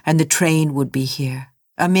moment, and the train would be here.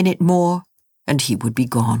 A minute more, and he would be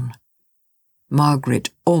gone.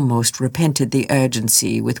 Margaret almost repented the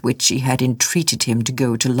urgency with which she had entreated him to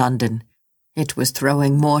go to London. It was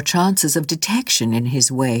throwing more chances of detection in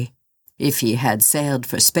his way. If he had sailed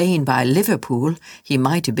for Spain by Liverpool, he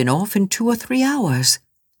might have been off in 2 or 3 hours.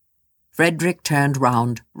 Frederick turned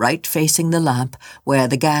round, right facing the lamp, where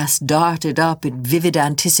the gas darted up in vivid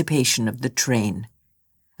anticipation of the train.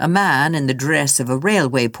 A man in the dress of a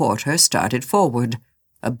railway porter started forward,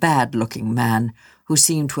 a bad-looking man who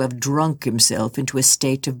seemed to have drunk himself into a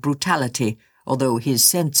state of brutality, although his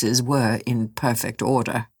senses were in perfect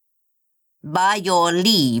order. "By your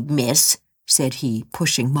leave, miss," said he,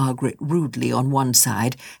 pushing Margaret rudely on one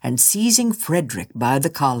side and seizing Frederick by the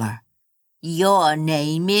collar. "Your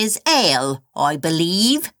name is Hale, I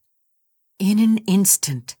believe." In an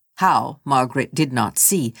instant, how, Margaret did not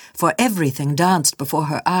see, for everything danced before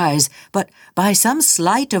her eyes, but by some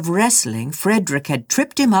sleight of wrestling Frederick had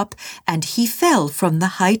tripped him up, and he fell from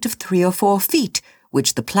the height of 3 or 4 feet,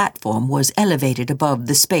 which the platform was elevated above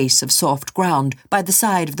the space of soft ground by the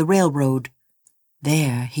side of the railroad.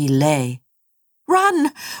 There he lay.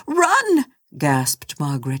 "Run! Run!" gasped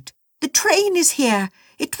Margaret. "The train is here.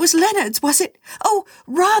 It was Leonard's, was it? Oh,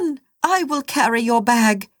 run! I will carry your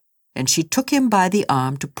bag." And she took him by the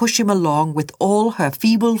arm to push him along with all her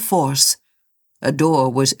feeble force. A door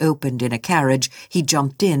was opened in a carriage. He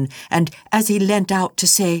jumped in, and as he leant out to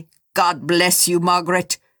say, "God bless you,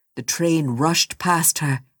 Margaret," the train rushed past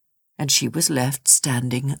her, and she was left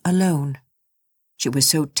standing alone. She was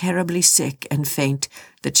so terribly sick and faint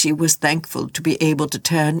that she was thankful to be able to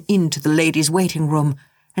turn into the ladies' waiting room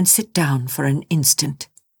and sit down for an instant.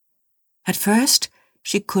 At first,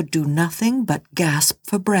 she could do nothing but gasp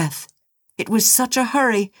for breath. It was such a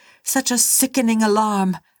hurry, such a sickening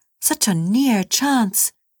alarm, such a near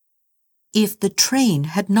chance. If the train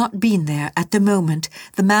had not been there at the moment,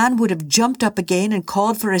 the man would have jumped up again and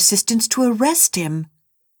called for assistance to arrest him.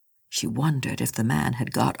 She wondered if the man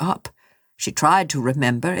had got up. She tried to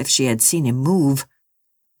remember if she had seen him move.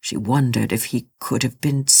 She wondered if he could have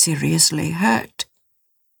been seriously hurt.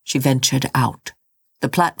 She ventured out. The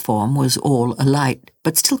platform was all alight,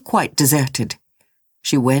 but still quite deserted.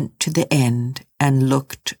 She went to the end and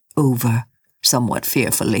looked over, somewhat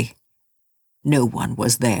fearfully. No one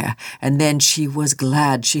was there, and then she was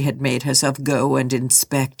glad she had made herself go and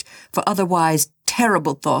inspect, for otherwise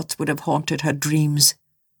terrible thoughts would have haunted her dreams.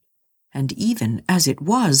 And even as it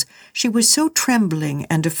was, she was so trembling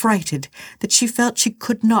and affrighted that she felt she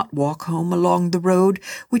could not walk home along the road,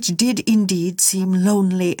 which did indeed seem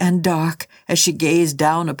lonely and dark as she gazed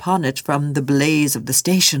down upon it from the blaze of the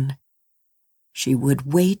station. She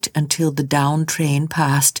would wait until the down train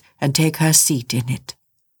passed and take her seat in it.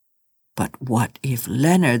 But what if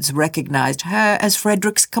Leonard's recognized her as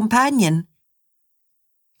Frederick's companion?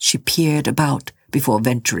 She peered about before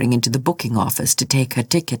venturing into the booking office to take her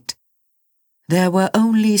ticket. There were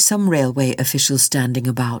only some railway officials standing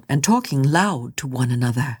about and talking loud to one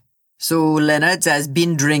another. "So Leonard has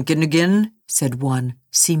been drinking again," said one,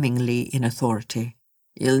 seemingly in authority.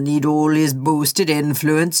 "He'll need all his boasted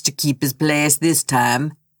influence to keep his place this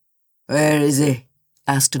time." "Where is he?"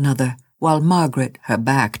 asked another, while Margaret, her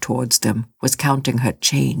back towards them, was counting her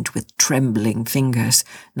change with trembling fingers,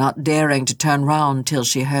 not daring to turn round till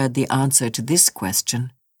she heard the answer to this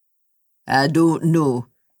question. "I don't know.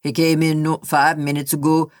 He came in not 5 minutes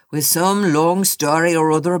ago with some long story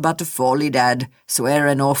or other about a fall he'd had,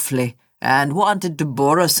 swearing awfully, and wanted to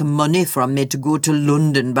borrow some money from me to go to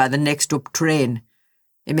London by the next up train.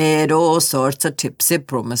 He made all sorts of tipsy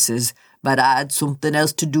promises, but I had something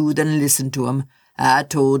else to do than listen to him. I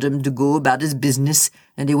told him to go about his business,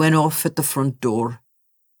 and he went off at the front door."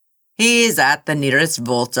 "He's at the nearest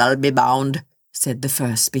vault, I'll be bound," said the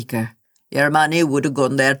first speaker. "Your money would have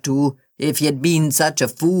gone there too, if you'd been such a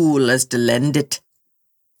fool as to lend it."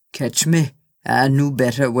 "Catch me. I knew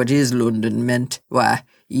better what his London meant. Why,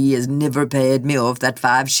 he has never paid me off that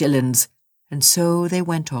 5 shillings. And so they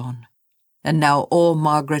went on. And now all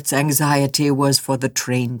Margaret's anxiety was for the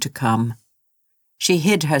train to come. She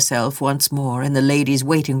hid herself once more in the ladies'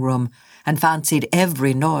 waiting-room and fancied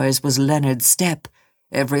every noise was Leonard's step,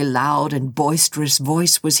 every loud and boisterous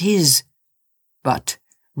voice was his. But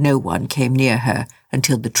no one came near her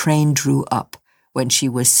until the train drew up, when she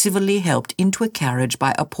was civilly helped into a carriage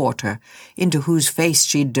by a porter, into whose face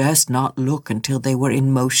she durst not look until they were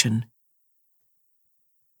in motion.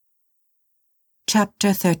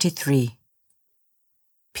 Chapter 33.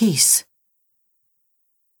 Peace.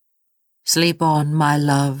 Sleep on, my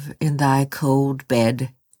love, in thy cold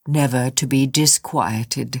bed, never to be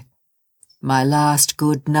disquieted. My last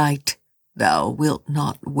good night, thou wilt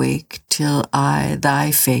not wake till I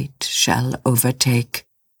thy fate shall overtake.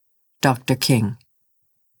 Dr. King.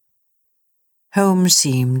 Home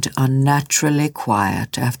seemed unnaturally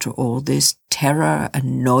quiet after all this terror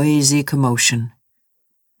and noisy commotion.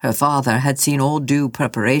 Her father had seen all due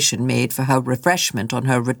preparation made for her refreshment on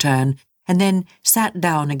her return, and then sat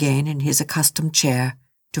down again in his accustomed chair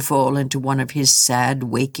to fall into one of his sad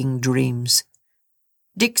waking dreams.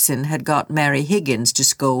 Dixon had got Mary Higgins to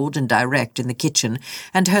scold and direct in the kitchen,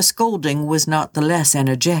 and her scolding was not the less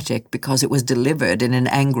energetic because it was delivered in an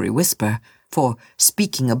angry whisper, for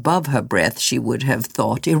speaking above her breath she would have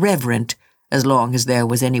thought irreverent, as long as there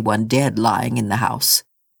was anyone dead lying in the house.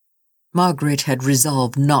 Margaret had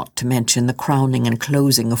resolved not to mention the crowning and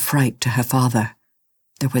closing affright to her father.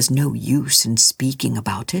 There was no use in speaking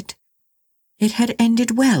about it. It had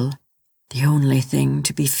ended well. The only thing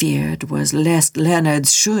to be feared was lest Leonard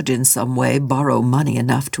should in some way borrow money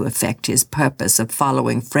enough to effect his purpose of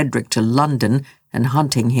following Frederick to London and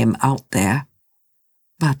hunting him out there.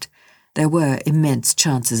 But there were immense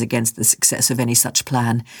chances against the success of any such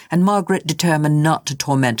plan, and Margaret determined not to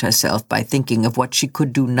torment herself by thinking of what she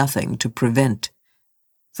could do nothing to prevent.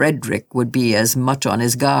 Frederick would be as much on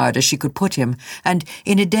his guard as she could put him, and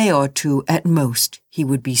in a day or two at most he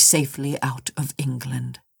would be safely out of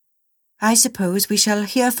England. "I suppose we shall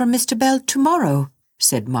hear from Mr. Bell tomorrow,"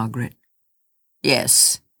 said Margaret.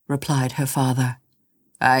 "Yes," replied her father.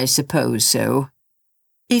 "I suppose so."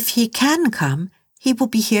 "If he can come, he will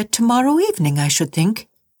be here tomorrow evening, I should think."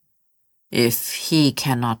 "If he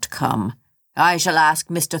cannot come, I shall ask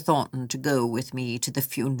Mr. Thornton to go with me to the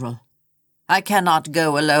funeral. I cannot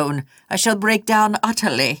go alone. I shall break down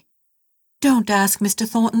utterly." "Don't ask Mr.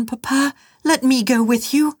 Thornton, Papa. Let me go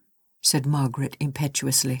with you," said Margaret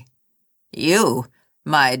impetuously. "You?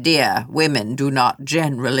 My dear, women do not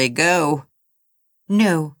generally go."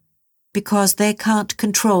 "No, because they can't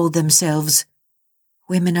control themselves.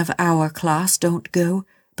 Women of our class don't go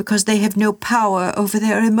because they have no power over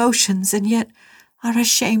their emotions and yet are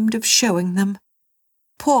ashamed of showing them.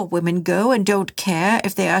 Poor women go and don't care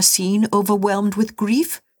if they are seen overwhelmed with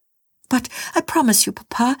grief. But I promise you,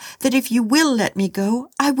 Papa, that if you will let me go,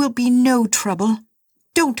 I will be no trouble.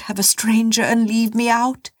 Don't have a stranger and leave me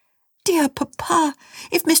out. Dear Papa,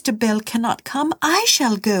 if Mr. Bell cannot come, I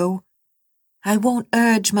shall go. I won't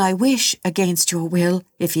urge my wish against your will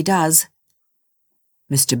if he does."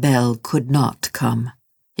 Mr. Bell could not come.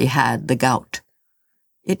 He had the gout.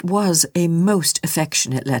 It was a most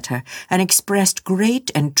affectionate letter, and expressed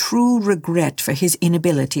great and true regret for his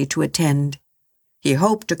inability to attend. He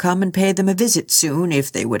hoped to come and pay them a visit soon,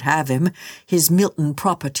 if they would have him. His Milton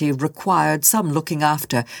property required some looking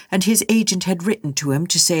after, and his agent had written to him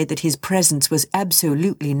to say that his presence was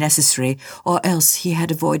absolutely necessary, or else he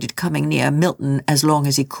had avoided coming near Milton as long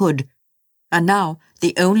as he could. And now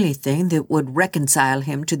the only thing that would reconcile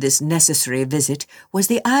him to this necessary visit was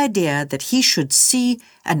the idea that he should see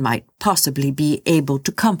and might possibly be able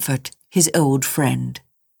to comfort his old friend.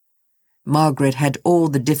 Margaret had all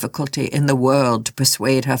the difficulty in the world to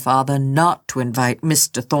persuade her father not to invite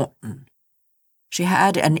Mr. Thornton. She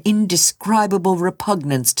had an indescribable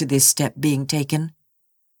repugnance to this step being taken.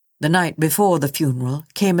 The night before the funeral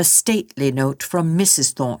came a stately note from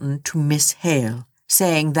Mrs. Thornton to Miss Hale,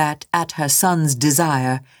 saying that, at her son's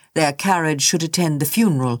desire, their carriage should attend the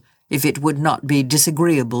funeral if it would not be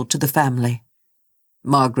disagreeable to the family.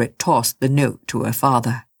 Margaret tossed the note to her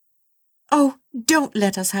father. "Oh, don't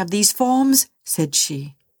let us have these forms," said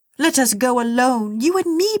she. "Let us go alone, you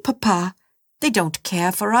and me, Papa. They don't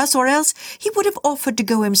care for us, or else he would have offered to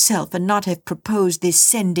go himself and not have proposed this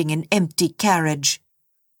sending an empty carriage."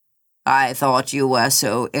 "I thought you were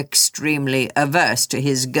so extremely averse to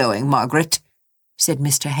his going, Margaret," said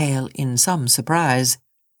Mr. Hale in some surprise.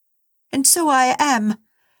 "And so I am.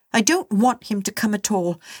 I don't want him to come at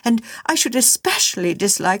all, and I should especially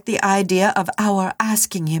dislike the idea of our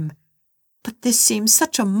asking him. But this seems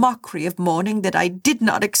such a mockery of mourning that I did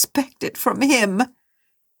not expect it from him."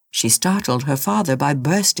 She startled her father by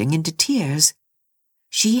bursting into tears.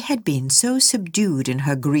 She had been so subdued in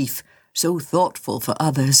her grief, so thoughtful for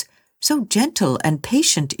others, so gentle and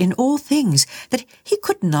patient in all things, that he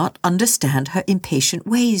could not understand her impatient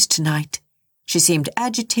ways tonight. She seemed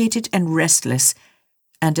agitated and restless,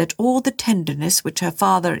 and at all the tenderness which her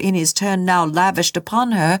father in his turn now lavished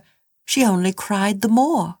upon her, she only cried the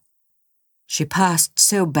more. She passed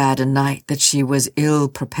so bad a night that she was ill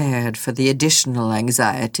prepared for the additional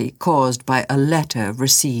anxiety caused by a letter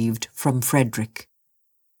received from Frederick.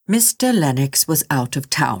 Mr. Lennox was out of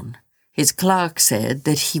town. His clerk said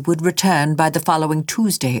that he would return by the following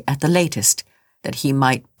Tuesday at the latest, that he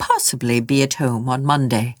might possibly be at home on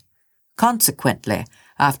Monday. Consequently,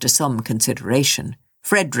 after some consideration,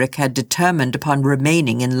 Frederick had determined upon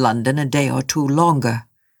remaining in London a day or two longer.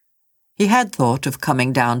 He had thought of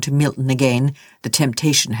coming down to Milton again. The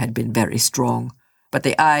temptation had been very strong, but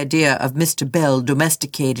the idea of Mr. Bell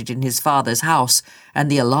domesticated in his father's house,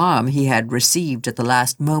 and the alarm he had received at the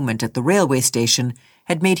last moment at the railway station,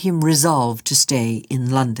 had made him resolve to stay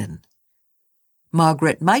in London.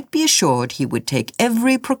 Margaret might be assured he would take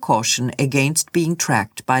every precaution against being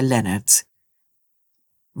tracked by Leonards.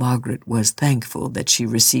 Margaret was thankful that she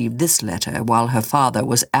received this letter while her father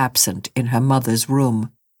was absent in her mother's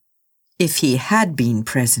room. If he had been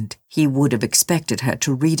present, he would have expected her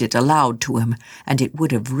to read it aloud to him, and it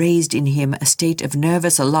would have raised in him a state of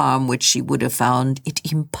nervous alarm which she would have found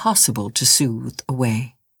it impossible to soothe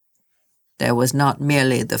away. There was not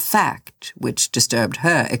merely the fact, which disturbed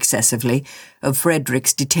her excessively, of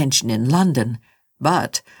Frederick's detention in London,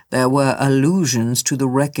 but there were allusions to the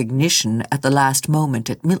recognition at the last moment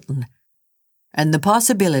at Milton, and the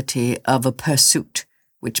possibility of a pursuit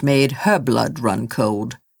which made her blood run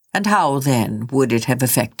cold. And how, then, would it have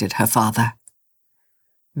affected her father?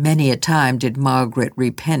 Many a time did Margaret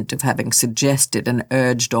repent of having suggested and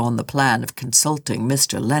urged on the plan of consulting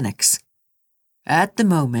Mr. Lennox. At the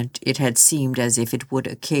moment it had seemed as if it would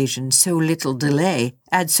occasion so little delay,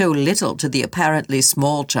 add so little to the apparently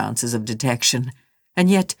small chances of detection, and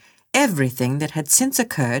yet everything that had since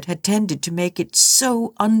occurred had tended to make it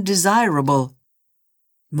so undesirable.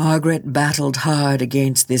 Margaret battled hard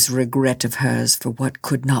against this regret of hers for what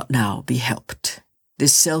could not now be helped,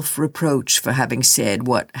 this self-reproach for having said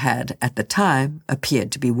what had at the time appeared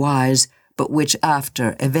to be wise, but which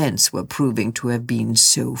after events were proving to have been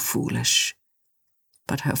so foolish.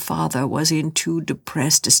 But her father was in too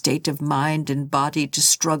depressed a state of mind and body to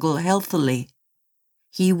struggle healthily.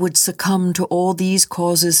 He would succumb to all these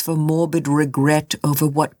causes for morbid regret over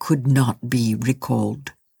what could not be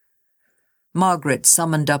recalled. Margaret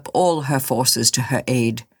summoned up all her forces to her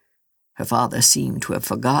aid. Her father seemed to have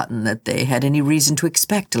forgotten that they had any reason to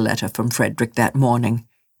expect a letter from Frederick that morning.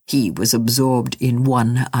 He was absorbed in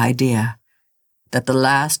one idea, that the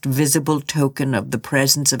last visible token of the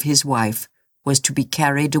presence of his wife was to be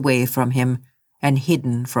carried away from him and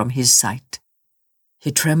hidden from his sight.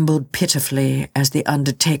 He trembled pitifully as the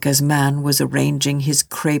undertaker's man was arranging his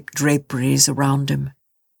crepe draperies around him.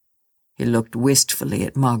 He looked wistfully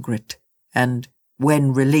at Margaret, and,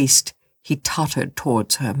 when released, he tottered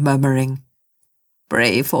towards her, murmuring,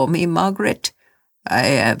 "Pray for me, Margaret. I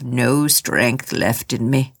have no strength left in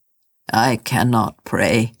me. I cannot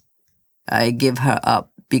pray. I give her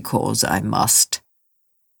up because I must.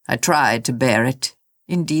 I try to bear it.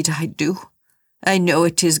 Indeed I do. I know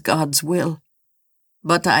it is God's will.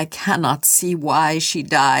 But I cannot see why she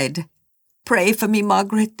died. Pray for me,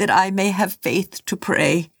 Margaret, that I may have faith to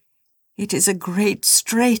pray. It is a great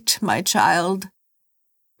strait, my child."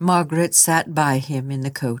 Margaret sat by him in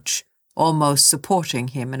the coach, almost supporting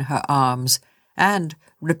him in her arms, and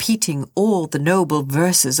repeating all the noble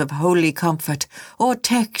verses of holy comfort, or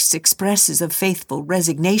texts expresses of faithful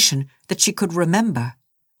resignation that she could remember.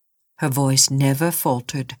 Her voice never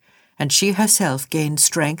faltered, and she herself gained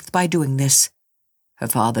strength by doing this. Her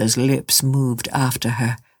father's lips moved after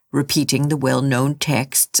her, repeating the well-known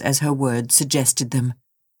texts as her words suggested them.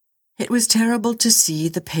 It was terrible to see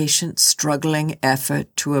the patient struggling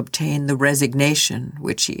effort to obtain the resignation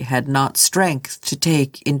which he had not strength to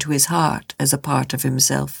take into his heart as a part of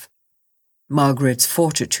himself. Margaret's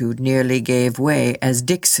fortitude nearly gave way as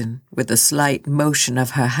Dixon, with a slight motion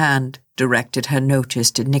of her hand, directed her notice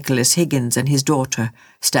to Nicholas Higgins and his daughter,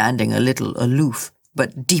 standing a little aloof,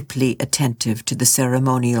 but deeply attentive to the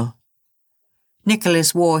ceremonial.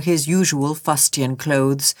 Nicholas wore his usual fustian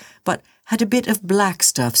clothes, but had a bit of black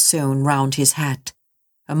stuff sewn round his hat,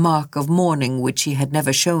 a mark of mourning which he had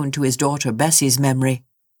never shown to his daughter Bessie's memory.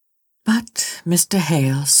 But Mr.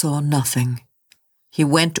 Hale saw nothing. He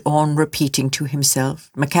went on repeating to himself,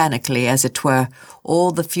 mechanically as it were,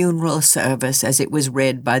 all the funeral service as it was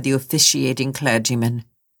read by the officiating clergyman.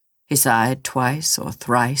 He sighed twice or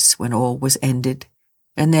thrice when all was ended,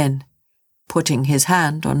 and then, Putting his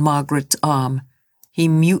hand on Margaret's arm, he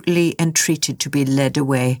mutely entreated to be led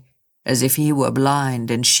away, as if he were blind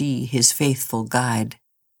and she his faithful guide.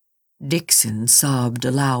 Dixon sobbed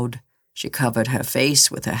aloud. She covered her face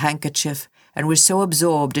with her handkerchief and was so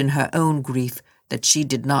absorbed in her own grief that she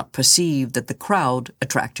did not perceive that the crowd,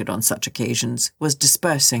 attracted on such occasions, was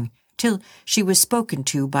dispersing, till she was spoken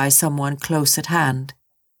to by someone close at hand.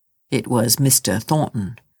 It was Mr.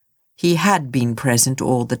 Thornton. He had been present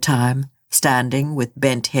all the time, standing with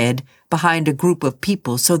bent head behind a group of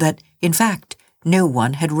people so that, in fact, no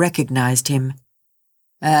one had recognized him.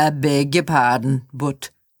 "I beg your pardon, but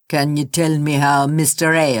can you tell me how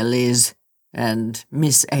Mr. Ale is, and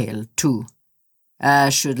Miss Ale, too? I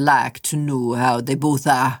should like to know how they both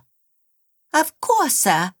are." Of course,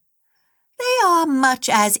 sir. They are much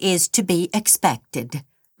as is to be expected.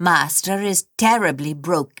 Master is terribly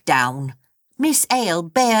broke down. Miss Ale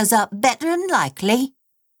bears up better than likely.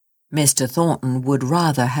 Mr. Thornton would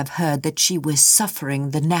rather have heard that she was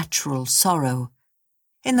suffering the natural sorrow.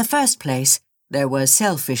 In the first place, there was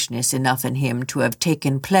selfishness enough in him to have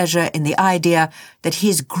taken pleasure in the idea that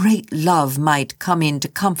his great love might come in to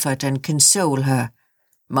comfort and console her,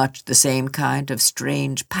 much the same kind of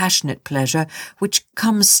strange, passionate pleasure which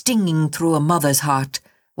comes stinging through a mother's heart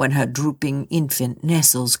when her drooping infant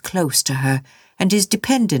nestles close to her and is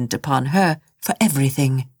dependent upon her for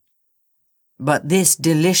everything. But this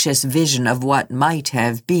delicious vision of what might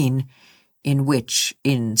have been, in which,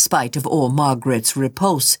 in spite of all Margaret's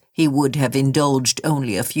repulse, he would have indulged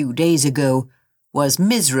only a few days ago, was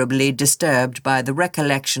miserably disturbed by the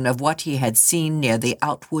recollection of what he had seen near the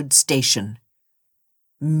Outwood station.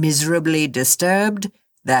 Miserably disturbed?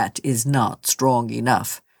 That is not strong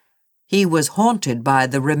enough. He was haunted by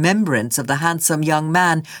the remembrance of the handsome young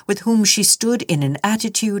man with whom she stood in an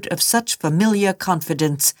attitude of such familiar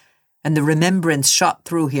confidence, and the remembrance shot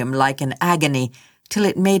through him like an agony, till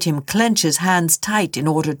it made him clench his hands tight in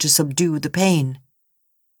order to subdue the pain.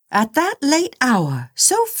 At that late hour,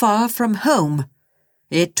 so far from home,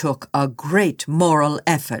 it took a great moral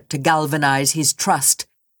effort to galvanize his trust,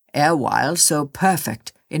 erewhile so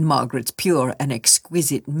perfect in Margaret's pure and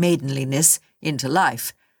exquisite maidenliness, into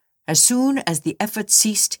life. As soon as the effort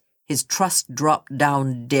ceased, his trust dropped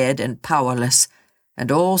down dead and powerless, and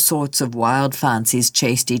all sorts of wild fancies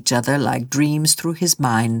chased each other like dreams through his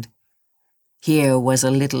mind. Here was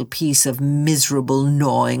a little piece of miserable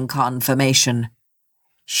gnawing confirmation.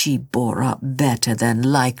 She bore up better than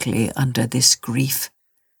likely under this grief.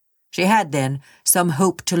 She had, then, some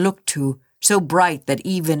hope to look to, so bright that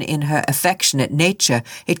even in her affectionate nature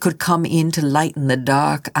it could come in to lighten the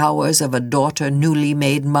dark hours of a daughter newly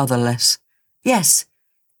made motherless. Yes,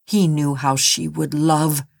 he knew how she would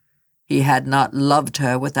love. He had not loved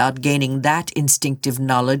her without gaining that instinctive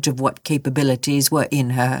knowledge of what capabilities were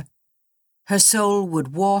in her. Her soul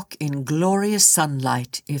would walk in glorious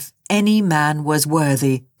sunlight if any man was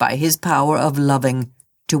worthy, by his power of loving,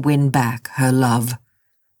 to win back her love.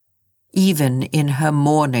 Even in her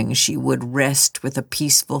mourning she would rest with a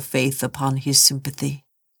peaceful faith upon his sympathy.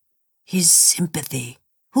 His sympathy?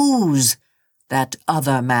 Whose? That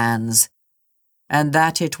other man's. And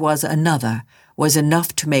that it was another was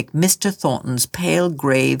enough to make Mr. Thornton's pale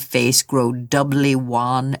grave face grow doubly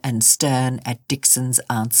wan and stern at Dixon's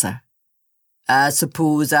answer. "I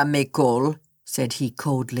suppose I may call," said he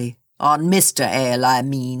coldly. "On Mr. Ale, I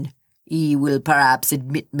mean. He will perhaps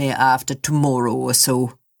admit me after tomorrow or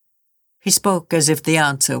so." He spoke as if the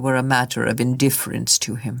answer were a matter of indifference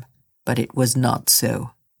to him, but it was not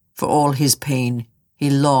so. For all his pain, he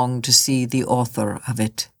longed to see the author of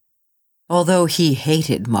it. Although he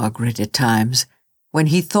hated Margaret at times, when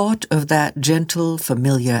he thought of that gentle,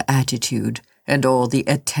 familiar attitude and all the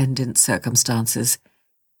attendant circumstances,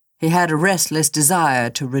 he had a restless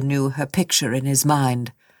desire to renew her picture in his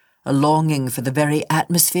mind, a longing for the very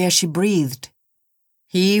atmosphere she breathed.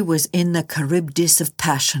 He was in the Charybdis of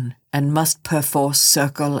passion, and must perforce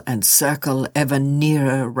circle and circle ever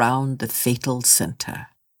nearer round the fatal centre.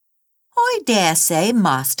 "I dare say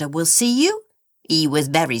master will see you. He was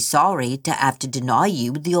very sorry to have to deny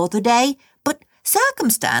you the other day, but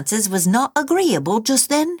circumstances was not agreeable just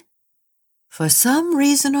then." For some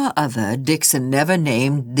reason or other, Dixon never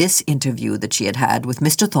named this interview that she had had with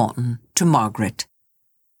Mr. Thornton to Margaret.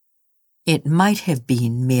 It might have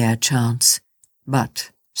been mere chance,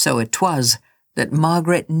 but so it 'twas that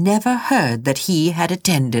Margaret never heard that he had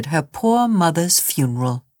attended her poor mother's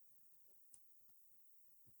funeral.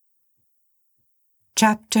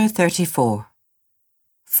 Chapter 34.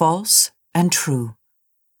 False and True.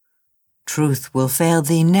 Truth will fail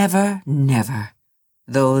thee never, never.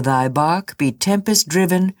 Though thy bark be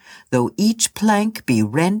tempest-driven, though each plank be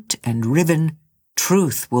rent and riven,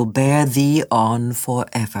 truth will bear thee on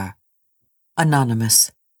forever.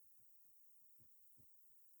 Anonymous.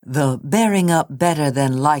 The bearing up better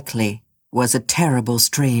than likely was a terrible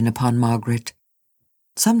strain upon Margaret.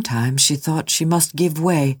 Sometimes she thought she must give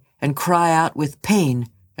way and cry out with pain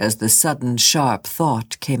as the sudden sharp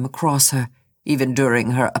thought came across her, even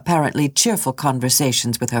during her apparently cheerful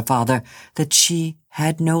conversations with her father, that she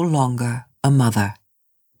had no longer a mother.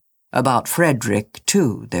 About Frederick,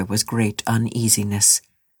 too, there was great uneasiness.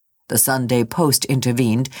 The Sunday post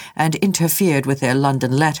intervened and interfered with their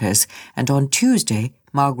London letters, and on Tuesday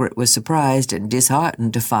Margaret was surprised and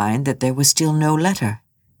disheartened to find that there was still no letter.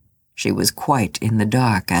 She was quite in the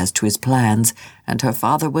dark as to his plans, and her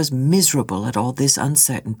father was miserable at all this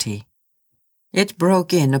uncertainty. It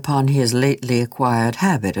broke in upon his lately acquired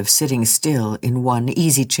habit of sitting still in one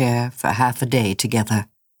easy chair for half a day together.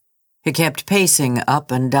 He kept pacing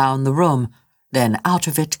up and down the room, then out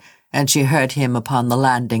of it, and she heard him upon the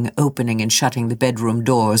landing opening and shutting the bedroom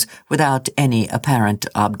doors without any apparent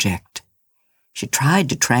object. She tried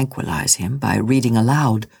to tranquilize him by reading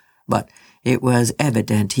aloud, but it was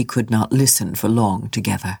evident he could not listen for long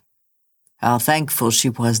together. How thankful she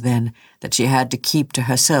was then that she had to keep to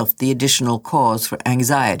herself the additional cause for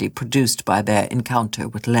anxiety produced by their encounter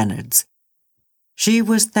with Leonards. She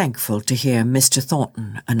was thankful to hear Mr.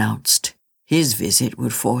 Thornton announced. His visit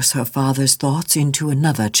would force her father's thoughts into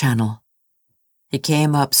another channel. He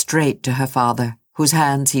came up straight to her father, whose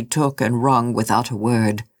hands he took and wrung without a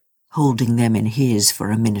word, holding them in his for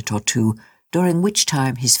a minute or two, during which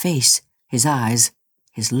time his face, his eyes,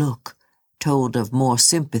 his look, told of more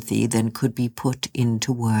sympathy than could be put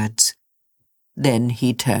into words. Then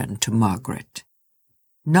he turned to Margaret.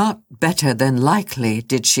 Not better than likely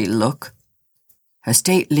did she look. Her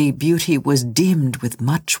stately beauty was dimmed with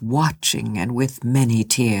much watching and with many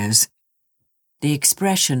tears. The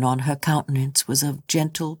expression on her countenance was of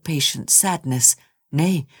gentle, patient sadness,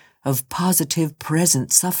 nay, of positive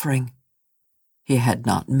present suffering. He had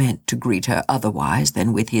not meant to greet her otherwise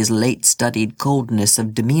than with his late-studied coldness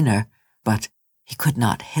of demeanour, but he could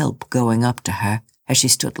not help going up to her, as she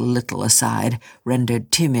stood a little aside,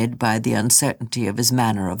 rendered timid by the uncertainty of his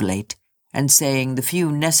manner of late, and saying the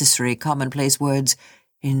few necessary commonplace words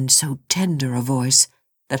in so tender a voice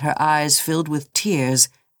that her eyes filled with tears,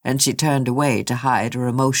 and she turned away to hide her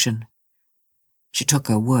emotion. She took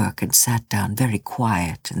her work and sat down very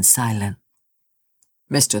quiet and silent.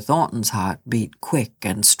 Mr. Thornton's heart beat quick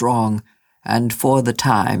and strong, and for the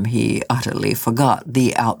time he utterly forgot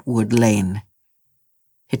the Outwood Lane.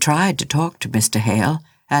 He tried to talk to Mr. Hale,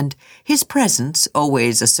 and his presence,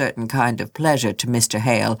 always a certain kind of pleasure to Mr.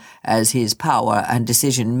 Hale, as his power and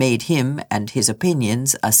decision made him and his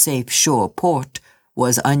opinions a safe shore port,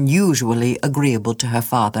 was unusually agreeable to her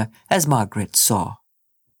father, as Margaret saw.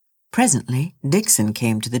 Presently Dixon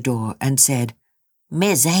came to the door and said,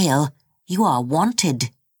 "Miss Hale, you are wanted."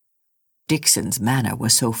 Dixon's manner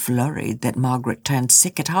was so flurried that Margaret turned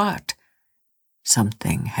sick at heart.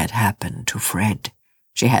 Something had happened to Fred.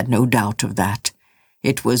 She had no doubt of that.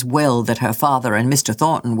 It was well that her father and Mr.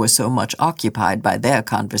 Thornton were so much occupied by their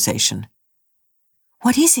conversation.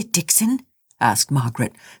 "What is it, Dixon?" asked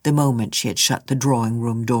Margaret the moment she had shut the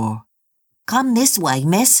drawing-room door. "Come this way,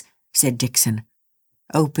 miss," said Dixon,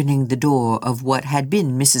 opening the door of what had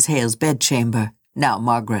been Mrs. Hale's bedchamber, now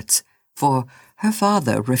Margaret's, for her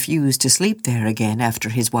father refused to sleep there again after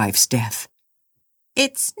his wife's death.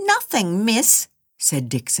 "It's nothing, miss," said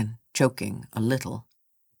Dixon, choking a little.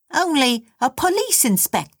 "Only a police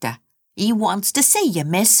inspector. He wants to see you,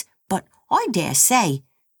 miss, but I dare say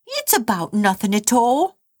it's about nothing at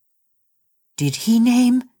all." "Did he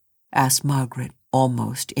name?" asked Margaret,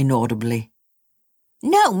 almost inaudibly.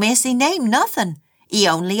 "No, miss, he named nothing. He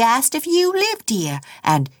only asked if you lived here,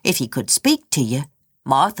 and if he could speak to you.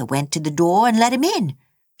 Martha went to the door and let him in.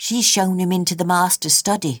 She's shown him into the master's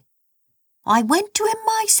study. I went to him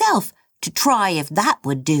myself to try if that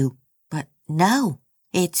would do, but no,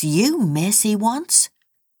 it's you, miss, he wants."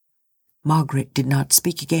 Margaret did not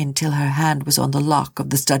speak again till her hand was on the lock of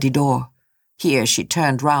the study door. Here she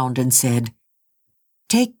turned round and said,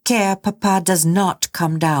 "Take care Papa does not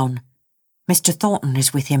come down. Mr. Thornton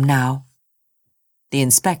is with him now." The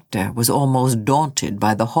inspector was almost daunted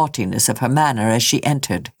by the haughtiness of her manner as she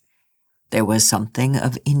entered. There was something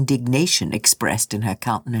of indignation expressed in her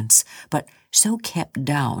countenance, but so kept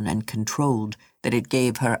down and controlled that it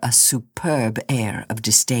gave her a superb air of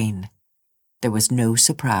disdain. There was no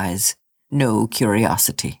surprise, no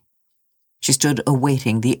curiosity. She stood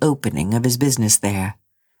awaiting the opening of his business there.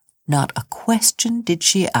 Not a question did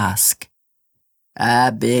she ask. I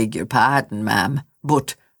beg your pardon, ma'am,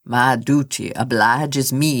 but my duty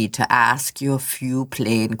obliges me to ask you a few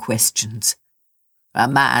plain questions. A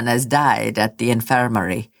man has died at the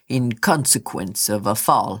infirmary in consequence of a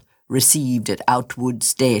fall received at Outwood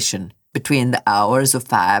Station between the hours of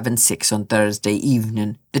 5 and 6 on Thursday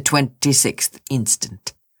evening, the 26th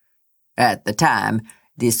instant. At the time,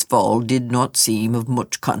 this fall did not seem of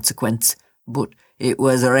much consequence, but it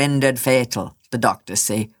was rendered fatal, the doctors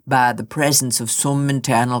say, by the presence of some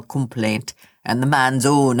internal complaint and the man's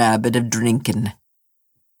own habit of drinking.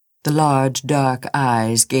 The large, dark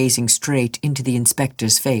eyes gazing straight into the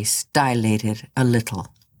inspector's face dilated a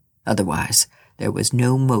little. Otherwise, there was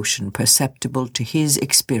no motion perceptible to his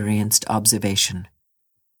experienced observation.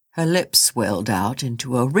 Her lips swelled out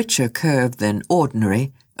into a richer curve than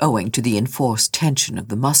ordinary, owing to the enforced tension of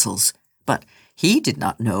the muscles, but he did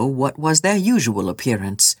not know what was their usual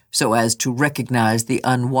appearance, so as to recognize the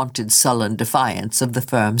unwonted sullen defiance of the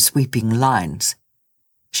firm's sweeping lines.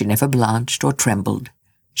 She never blanched or trembled.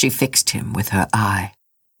 She fixed him with her eye.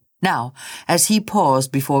 Now, as he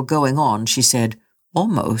paused before going on, she said,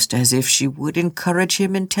 almost as if she would encourage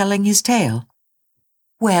him in telling his tale,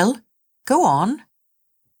 "Well, go on."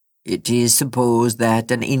 "It is supposed that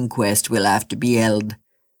an inquest will have to be held.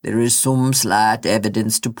 There is some slight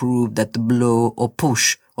evidence to prove that the blow or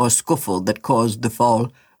push or scuffle that caused the fall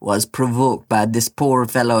was provoked by this poor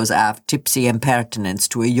fellow's half-tipsy impertinence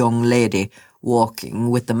to a young lady walking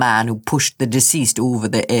with the man who pushed the deceased over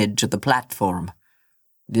the edge of the platform.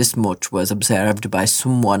 This much was observed by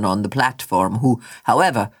someone on the platform who,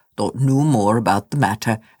 however, thought no more about the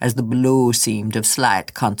matter, as the blow seemed of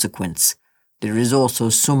slight consequence. There is also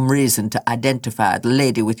some reason to identify the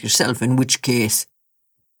lady with yourself, in which case—"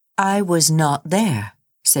 "I was not there,"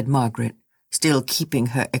 said Margaret, still keeping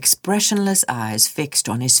her expressionless eyes fixed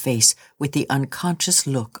on his face with the unconscious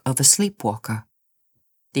look of a sleepwalker.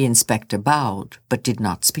 The inspector bowed, but did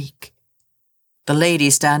not speak. The lady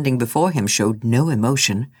standing before him showed no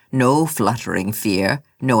emotion, no fluttering fear,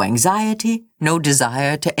 no anxiety, no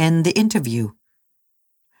desire to end the interview.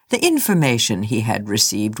 The information he had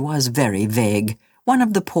received was very vague. One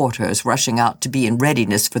of the porters rushing out to be in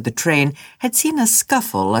readiness for the train had seen a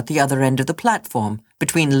scuffle at the other end of the platform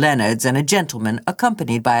between Leonards and a gentleman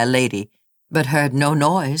accompanied by a lady, but heard no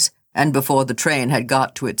noise, and before the train had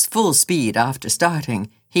got to its full speed after starting,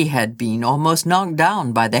 he had been almost knocked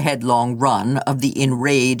down by the headlong run of the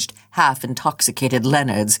enraged, half-intoxicated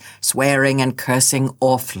Leonards, swearing and cursing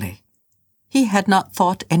awfully. He had not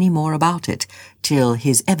thought any more about it, till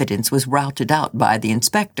his evidence was routed out by the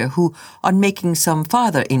inspector, who, on making some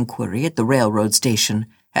farther inquiry at the railroad station,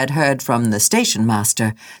 had heard from the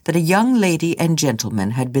station-master that a young lady and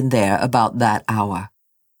gentleman had been there about that hour.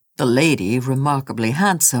 The lady, remarkably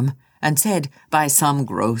handsome, and said by some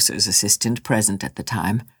grocer's assistant present at the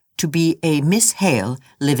time to be a Miss Hale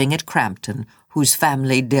living at Crampton, whose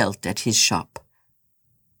family dealt at his shop.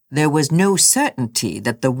 There was no certainty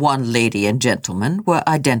that the one lady and gentleman were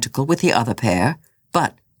identical with the other pair,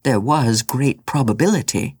 but there was great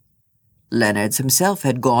probability. Leonards himself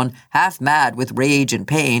had gone half-mad with rage and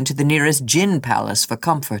pain to the nearest gin palace for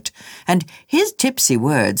comfort, and his tipsy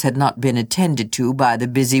words had not been attended to by the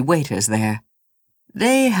busy waiters there.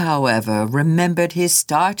 They, however, remembered his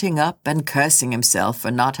starting up and cursing himself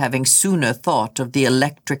for not having sooner thought of the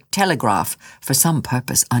electric telegraph for some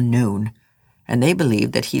purpose unknown, and they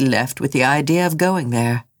believed that he left with the idea of going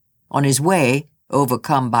there. On his way,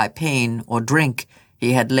 overcome by pain or drink,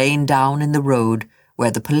 he had lain down in the road,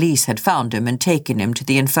 where the police had found him and taken him to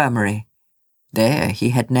the infirmary. There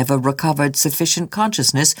he had never recovered sufficient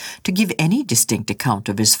consciousness to give any distinct account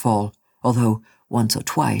of his fall, although once or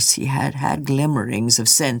twice he had had glimmerings of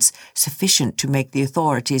sense sufficient to make the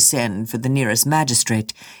authorities send for the nearest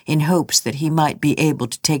magistrate, in hopes that he might be able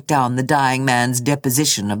to take down the dying man's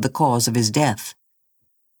deposition of the cause of his death.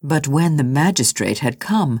 But when the magistrate had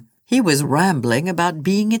come, he was rambling about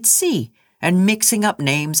being at sea, and mixing up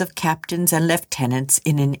names of captains and lieutenants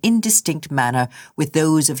in an indistinct manner with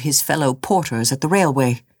those of his fellow porters at the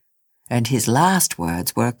railway. And his last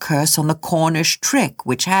words were a curse on the Cornish trick,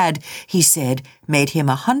 which had, he said, made him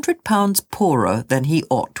 100 pounds poorer than he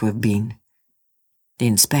ought to have been. The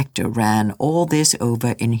inspector ran all this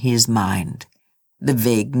over in his mind. The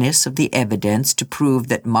vagueness of the evidence to prove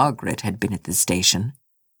that Margaret had been at the station.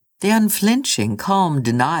 The unflinching, calm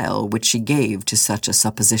denial which she gave to such a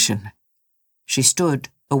supposition. She stood,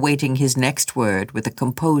 awaiting his next word with a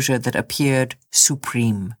composure that appeared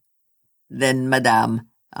supreme. "Then, madame,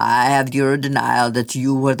 I have your denial that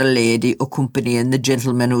you were the lady accompanying the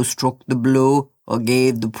gentleman who struck the blow or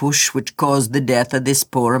gave the push which caused the death of this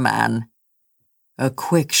poor man." A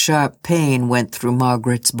quick, sharp pain went through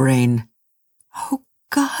Margaret's brain. Oh,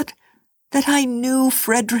 God, that I knew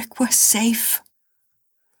Frederick was safe.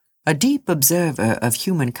 A deep observer of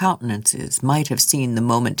human countenances might have seen the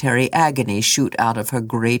momentary agony shoot out of her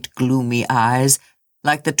great, gloomy eyes,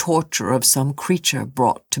 like the torture of some creature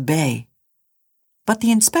brought to bay. But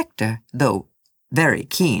the inspector, though very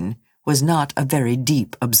keen, was not a very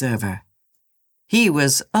deep observer. He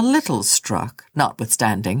was a little struck,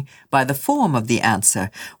 notwithstanding, by the form of the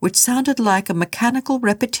answer, which sounded like a mechanical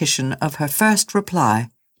repetition of her first reply,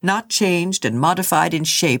 not changed and modified in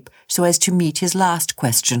shape so as to meet his last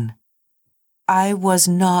question. "I was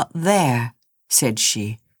not there," said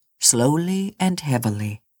she, slowly and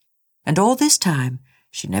heavily. And all this time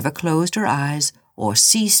she never closed her eyes or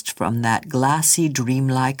ceased from that glassy,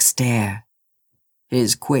 dreamlike stare.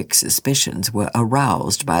 His quick suspicions were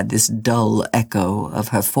aroused by this dull echo of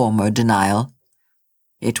her former denial.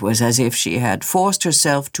 It was as if she had forced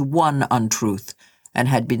herself to one untruth and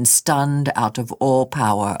had been stunned out of all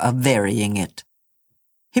power of varying it.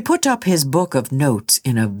 He put up his book of notes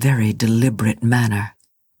in a very deliberate manner.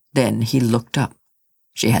 Then he looked up.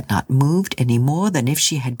 She had not moved any more than if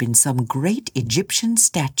she had been some great Egyptian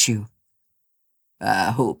statue.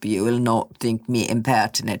 "I hope you will not think me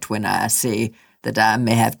impertinent when I say that I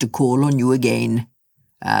may have to call on you again.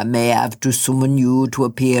 I may have to summon you to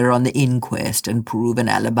appear on the inquest and prove an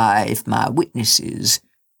alibi if my witnesses—"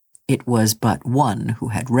 It was but one who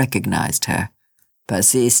had recognized her.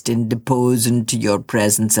 "Persist in deposing to your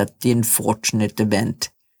presence at the unfortunate event."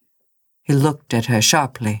 He looked at her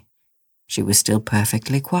sharply. She was still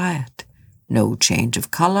perfectly quiet. No change of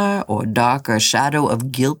color or darker shadow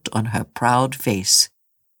of guilt on her proud face.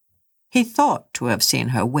 He thought to have seen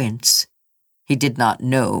her wince. He did not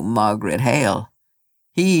know Margaret Hale.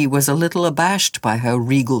 He was a little abashed by her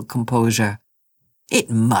regal composure. It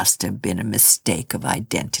must have been a mistake of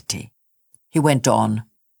identity. He went on.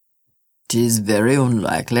 "'Tis very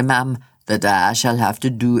unlikely, ma'am, that I shall have to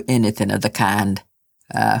do anything of the kind.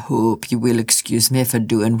 I hope you will excuse me for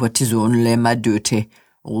doing what is only my duty,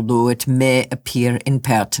 although it may appear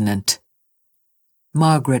impertinent."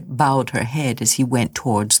 Margaret bowed her head as he went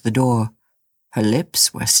towards the door. Her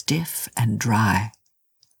lips were stiff and dry.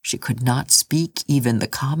 She could not speak even the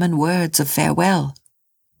common words of farewell.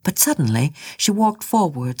 But suddenly she walked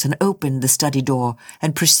forwards and opened the study door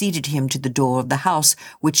and preceded him to the door of the house,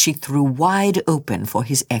 which she threw wide open for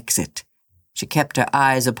his exit. She kept her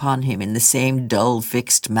eyes upon him in the same dull,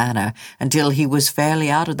 fixed manner until he was fairly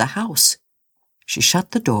out of the house. She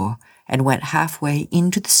shut the door and went halfway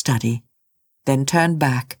into the study, then turned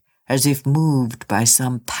back as if moved by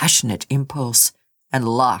some passionate impulse, and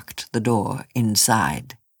locked the door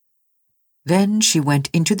inside. Then she went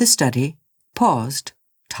into the study, paused,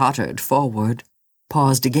 tottered forward,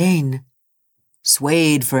 paused again,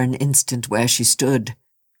 swayed for an instant where she stood,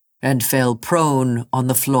 and fell prone on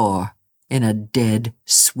the floor in a dead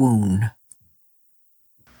swoon.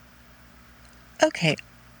 Okay,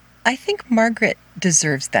 I think Margaret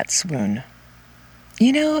deserves that swoon.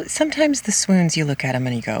 You know, sometimes the swoons, you look at them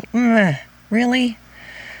and you go, really?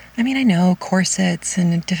 I mean, I know corsets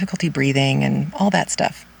and difficulty breathing and all that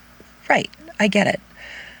stuff. Right, I get it.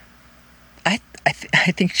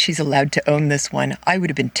 I think she's allowed to own this one. I would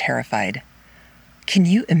have been terrified. Can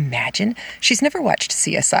you imagine? She's never watched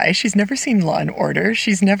CSI. She's never seen Law and Order.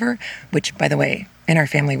 She's never, which, by the way, in our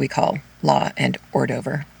family we call Law and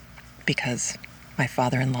Ordover, because my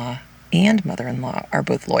father-in-law and mother-in-law are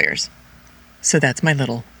both lawyers. So that's my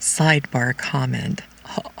little sidebar comment.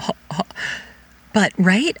 But,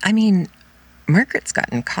 right? I mean, Margaret's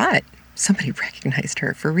gotten caught. Somebody recognized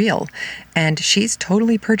her for real. And she's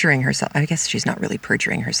totally perjuring herself. I guess she's not really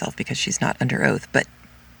perjuring herself because she's not under oath, but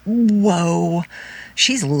whoa.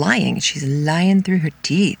 She's lying. She's lying through her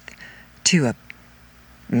teeth to a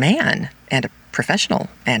man and a professional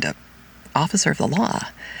and a officer of the law.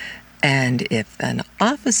 And if an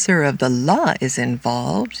officer of the law is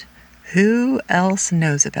involved, who else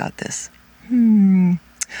knows about this?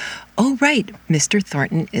 Oh, right. Mr.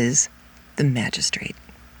 Thornton is the magistrate.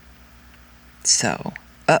 So,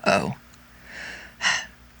 uh-oh.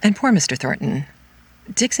 And poor Mr. Thornton.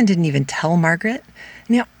 Dixon didn't even tell Margaret.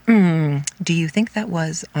 Now, do you think that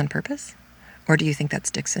was on purpose? Or do you think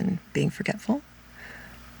that's Dixon being forgetful?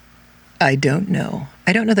 I don't know.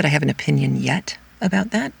 I don't know that I have an opinion yet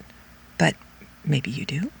about that, but maybe you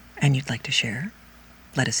do, and you'd like to share.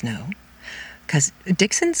 Let us know. Because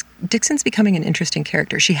Dixon's becoming an interesting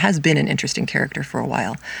character. She has been an interesting character for a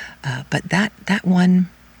while. But that one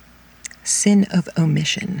sin of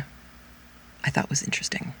omission I thought was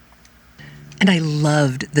interesting. And I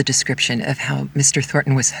loved the description of how Mr.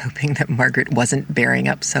 Thornton was hoping that Margaret wasn't bearing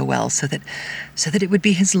up so well, so that it would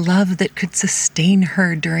be his love that could sustain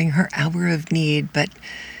her during her hour of need. But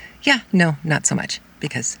yeah, no, not so much,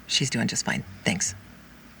 because she's doing just fine. Thanks.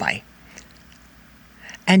 Bye.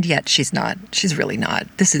 And yet she's not. She's really not.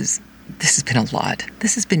 This has been a lot.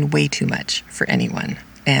 This has been way too much for anyone.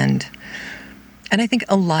 And I think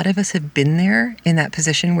a lot of us have been there in that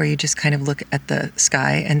position where you just kind of look at the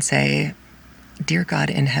sky and say, dear God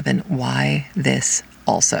in heaven, why this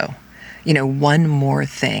also? One more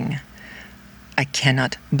thing. I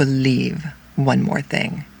cannot believe one more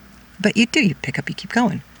thing. But you do, you pick up, you keep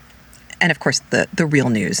going. And of course, the real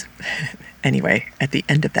news, anyway, at the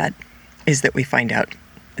end of that, is that we find out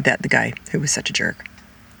that the guy who was such a jerk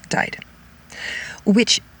died.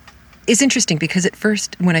 Which is interesting because at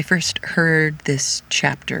first, when I first read this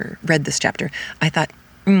chapter, I thought,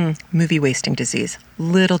 movie wasting disease.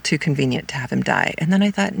 Little too convenient to have him die. And then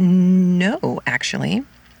I thought, no, actually,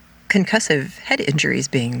 concussive head injuries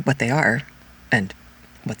being what they are, and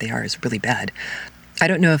what they are is really bad. I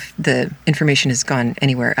don't know if the information has gone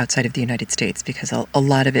anywhere outside of the United States because a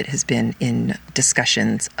lot of it has been in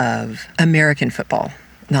discussions of American football,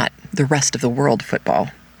 not the rest of the world football,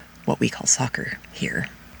 what we call soccer here.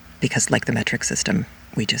 Because like the metric system,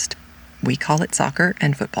 we call it soccer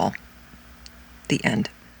and football. The end.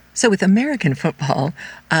 So with American football,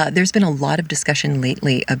 there's been a lot of discussion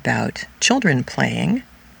lately about children playing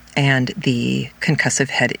and the concussive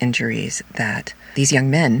head injuries that these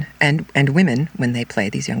young men and women, when they play,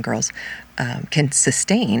 these young girls, can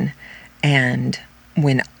sustain. And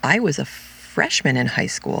when I was a freshman in high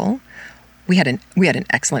school, we had an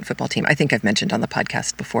excellent football team. I think I've mentioned on the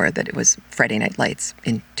podcast before that it was Friday Night Lights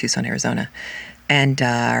in Tucson, Arizona. And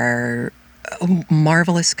our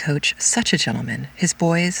marvelous coach, such a gentleman. His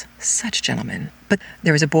boys, such gentlemen. But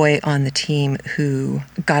there was a boy on the team who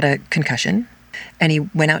got a concussion, and he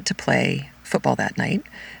went out to play football that night.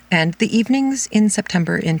 And the evenings in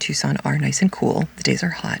September in Tucson are nice and cool. The days are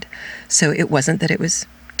hot. So it wasn't that it was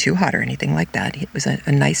too hot or anything like that. It was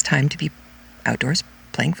a nice time to be outdoors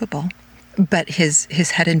playing football. But his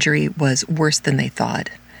head injury was worse than they thought.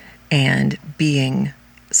 And being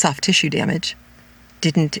soft tissue damage,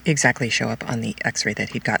 didn't exactly show up on the x-ray that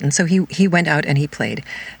he'd gotten. So he went out and he played,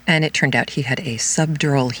 and it turned out he had a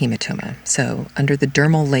subdural hematoma. So under the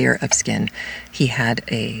dermal layer of skin, he had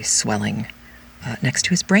a swelling next to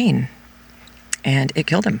his brain, and it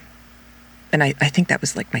killed him. And I think that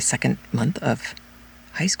was like my second month of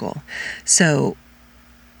high school. So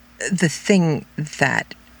the thing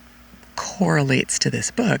that correlates to this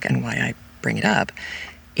book and why I bring it up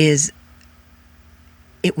is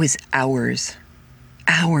it was hours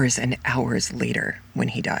and hours later when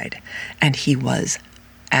he died. And he was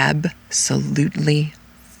absolutely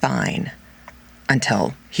fine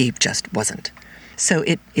until he just wasn't. So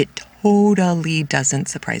it totally doesn't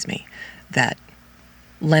surprise me that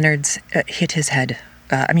Leonard's hit his head.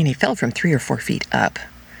 He fell from 3 or 4 feet up.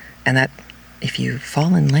 And that, if you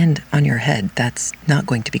fall and land on your head, that's not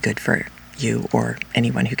going to be good for you or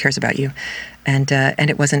anyone who cares about you. And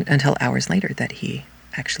it wasn't until hours later that he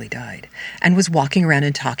actually died, and was walking around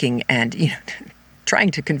and talking and,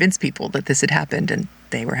 trying to convince people that this had happened, and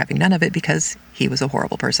they were having none of it because he was a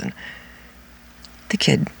horrible person. The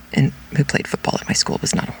kid who played football at my school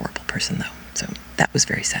was not a horrible person, though, so that was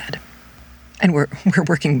very sad. And we're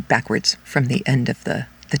working backwards from the end of the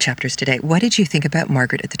chapters today. What did you think about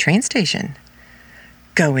Margaret at the train station?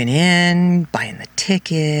 Going in, buying the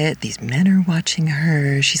ticket, these men are watching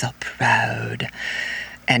her, she's all proud.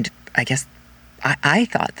 And I guess I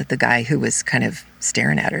thought that the guy who was kind of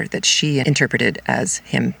staring at her, that she interpreted as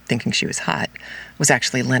him thinking she was hot, was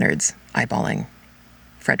actually Leonard's eyeballing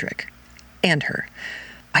Frederick and her.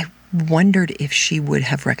 I wondered if she would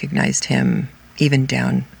have recognized him even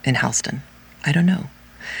down in Halston. I don't know.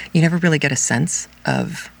 You never really get a sense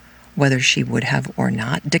of whether she would have or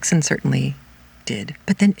not. Dixon certainly did.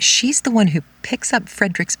 But then she's the one who picks up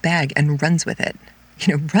Frederick's bag and runs with it.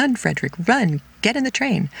 Run, Frederick, run, get in the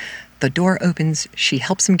train. The door opens, she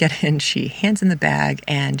helps him get in, she hands him the bag,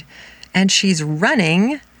 and she's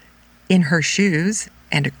running in her shoes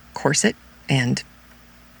and a corset and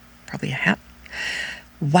probably a hat.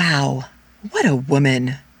 Wow, what a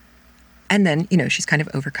woman. And then, she's kind of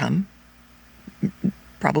overcome,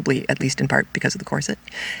 probably at least in part because of the corset,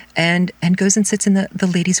 and goes and sits in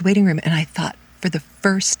the ladies' waiting room. And I thought, for the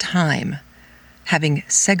first time, having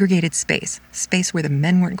segregated space where the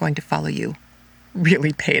men weren't going to follow you,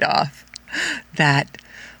 really paid off. That,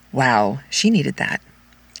 wow, she needed that.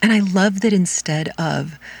 And I love that instead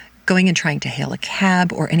of going and trying to hail a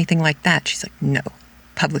cab or anything like that, she's like, no,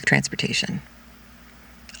 public transportation.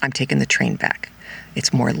 I'm taking the train back.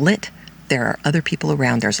 It's more lit. There are other people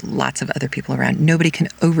around. There's lots of other people around. Nobody can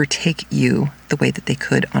overtake you the way that they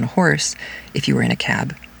could on a horse if you were in a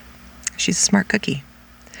cab. She's a smart cookie.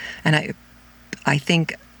 And I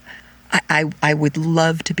think I would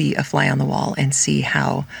love to be a fly on the wall and see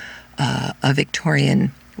how a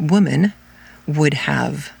Victorian woman would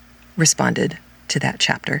have responded to that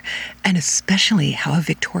chapter, and especially how a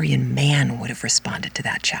Victorian man would have responded to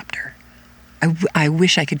that chapter. I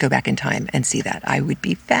wish I could go back in time and see that. I would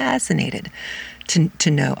be fascinated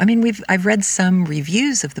to know. I mean, I've read some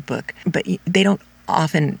reviews of the book, but they don't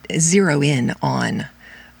often zero in on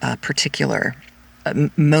particular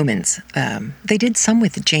moments. They did some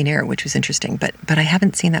with Jane Eyre, which was interesting, but I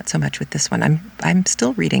haven't seen that so much with this one. I'm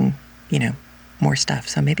still reading, more stuff,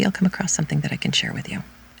 so maybe I'll come across something that I can share with you.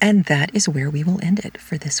 And that is where we will end it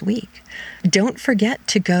for this week. Don't forget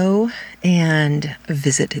to go and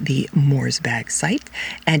visit the Moore's Bag site.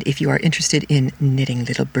 And if you are interested in knitting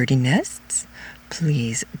little birdie nests,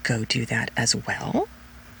 please go do that as well.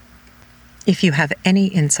 If you have any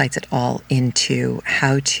insights at all into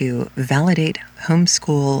how to validate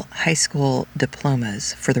homeschool high school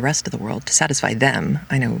diplomas for the rest of the world to satisfy them,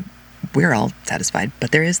 I know we're all satisfied, but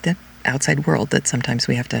there is the outside world that sometimes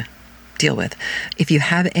we have to deal with. If you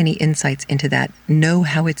have any insights into that, know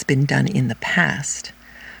how it's been done in the past,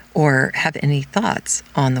 or have any thoughts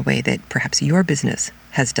on the way that perhaps your business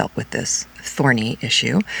has dealt with this thorny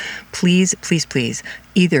issue, please, please, please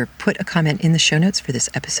either put a comment in the show notes for this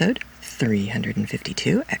episode,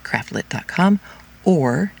 352 at craftlit.com,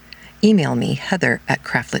 or email me,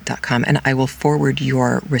 heather@craftlit.com, and I will forward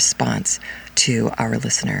your response to our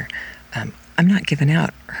listener. I'm not giving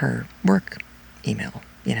out her work email,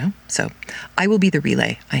 so I will be the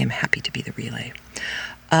relay. I am happy to be the relay.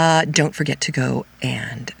 Don't forget to go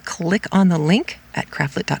and click on the link at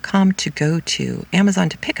craftlit.com to go to Amazon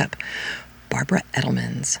to pick up Barbara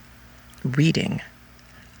Edelman's reading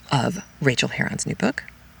of Rachel Heron's new book.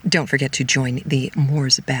 Don't forget to join the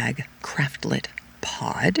Moore's Bag Craftlit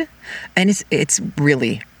pod. And it's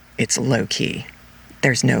low key.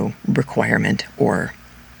 There's no requirement or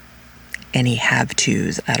any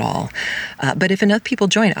have-tos at all. But if enough people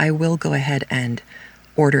join, I will go ahead and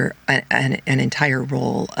order an entire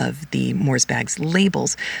roll of the Moore's Bags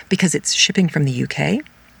labels, because it's shipping from the UK,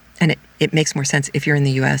 and it makes more sense if you're in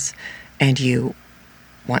the US and you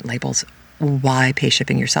want labels. Why pay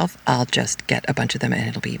shipping yourself? I'll just get a bunch of them, and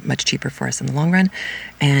it'll be much cheaper for us in the long run.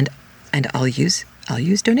 And I'll use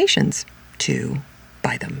donations to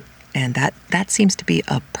buy them. And that seems to be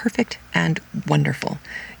a perfect and wonderful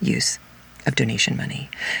use of donation money.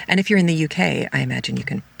 And if you're in the UK, I imagine you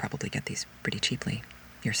can probably get these pretty cheaply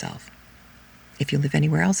yourself. If you live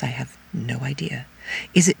anywhere else, I have no idea.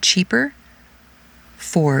 Is it cheaper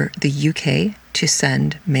for the UK to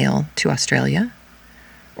send mail to Australia?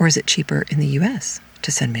 Or is it cheaper in the US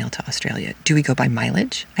to send mail to Australia? Do we go by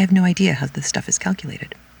mileage? I have no idea how this stuff is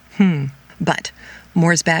calculated. But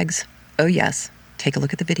Moore's Bags, oh yes, take a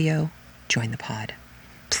look at the video, join the pod.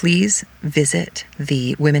 Please visit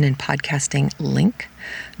the Women in Podcasting link.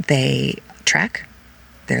 They track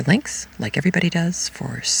their links, like everybody does,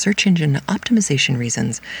 for search engine optimization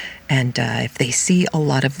reasons. And if they see a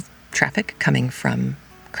lot of traffic coming from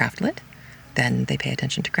Craftlit, then they pay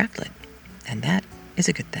attention to Craftlit. And that is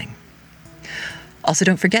a good thing. Also,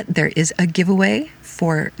 don't forget, there is a giveaway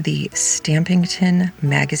for the Stampington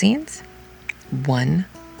magazines. 1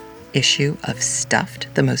 issue of Stuffed,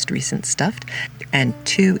 the most recent Stuffed, and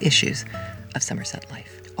 2 issues of Somerset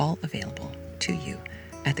Life, all available to you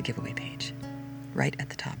at the giveaway page, right at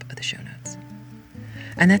the top of the show notes.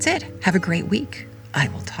 And that's it. Have a great week. I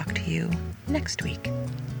will talk to you next week.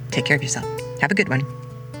 Take care of yourself. Have a good one.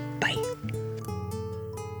 Bye.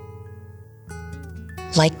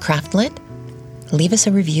 Like Craftlit? Leave us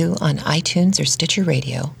a review on iTunes or Stitcher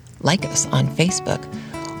Radio, like us on Facebook,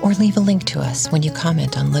 or leave a link to us when you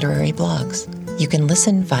comment on literary blogs. You can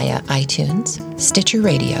listen via iTunes, Stitcher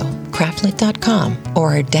Radio, Craftlit.com,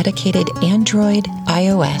 or our dedicated Android,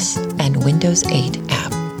 iOS, and Windows 8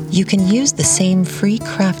 app. You can use the same free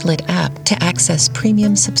Craftlit app to access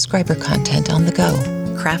premium subscriber content on the go.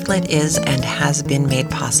 Craftlit is and has been made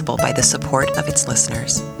possible by the support of its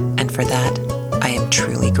listeners, and for that, I am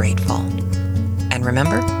truly grateful. And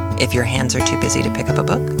remember, if your hands are too busy to pick up a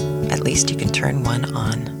book, at least you can turn one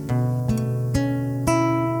on.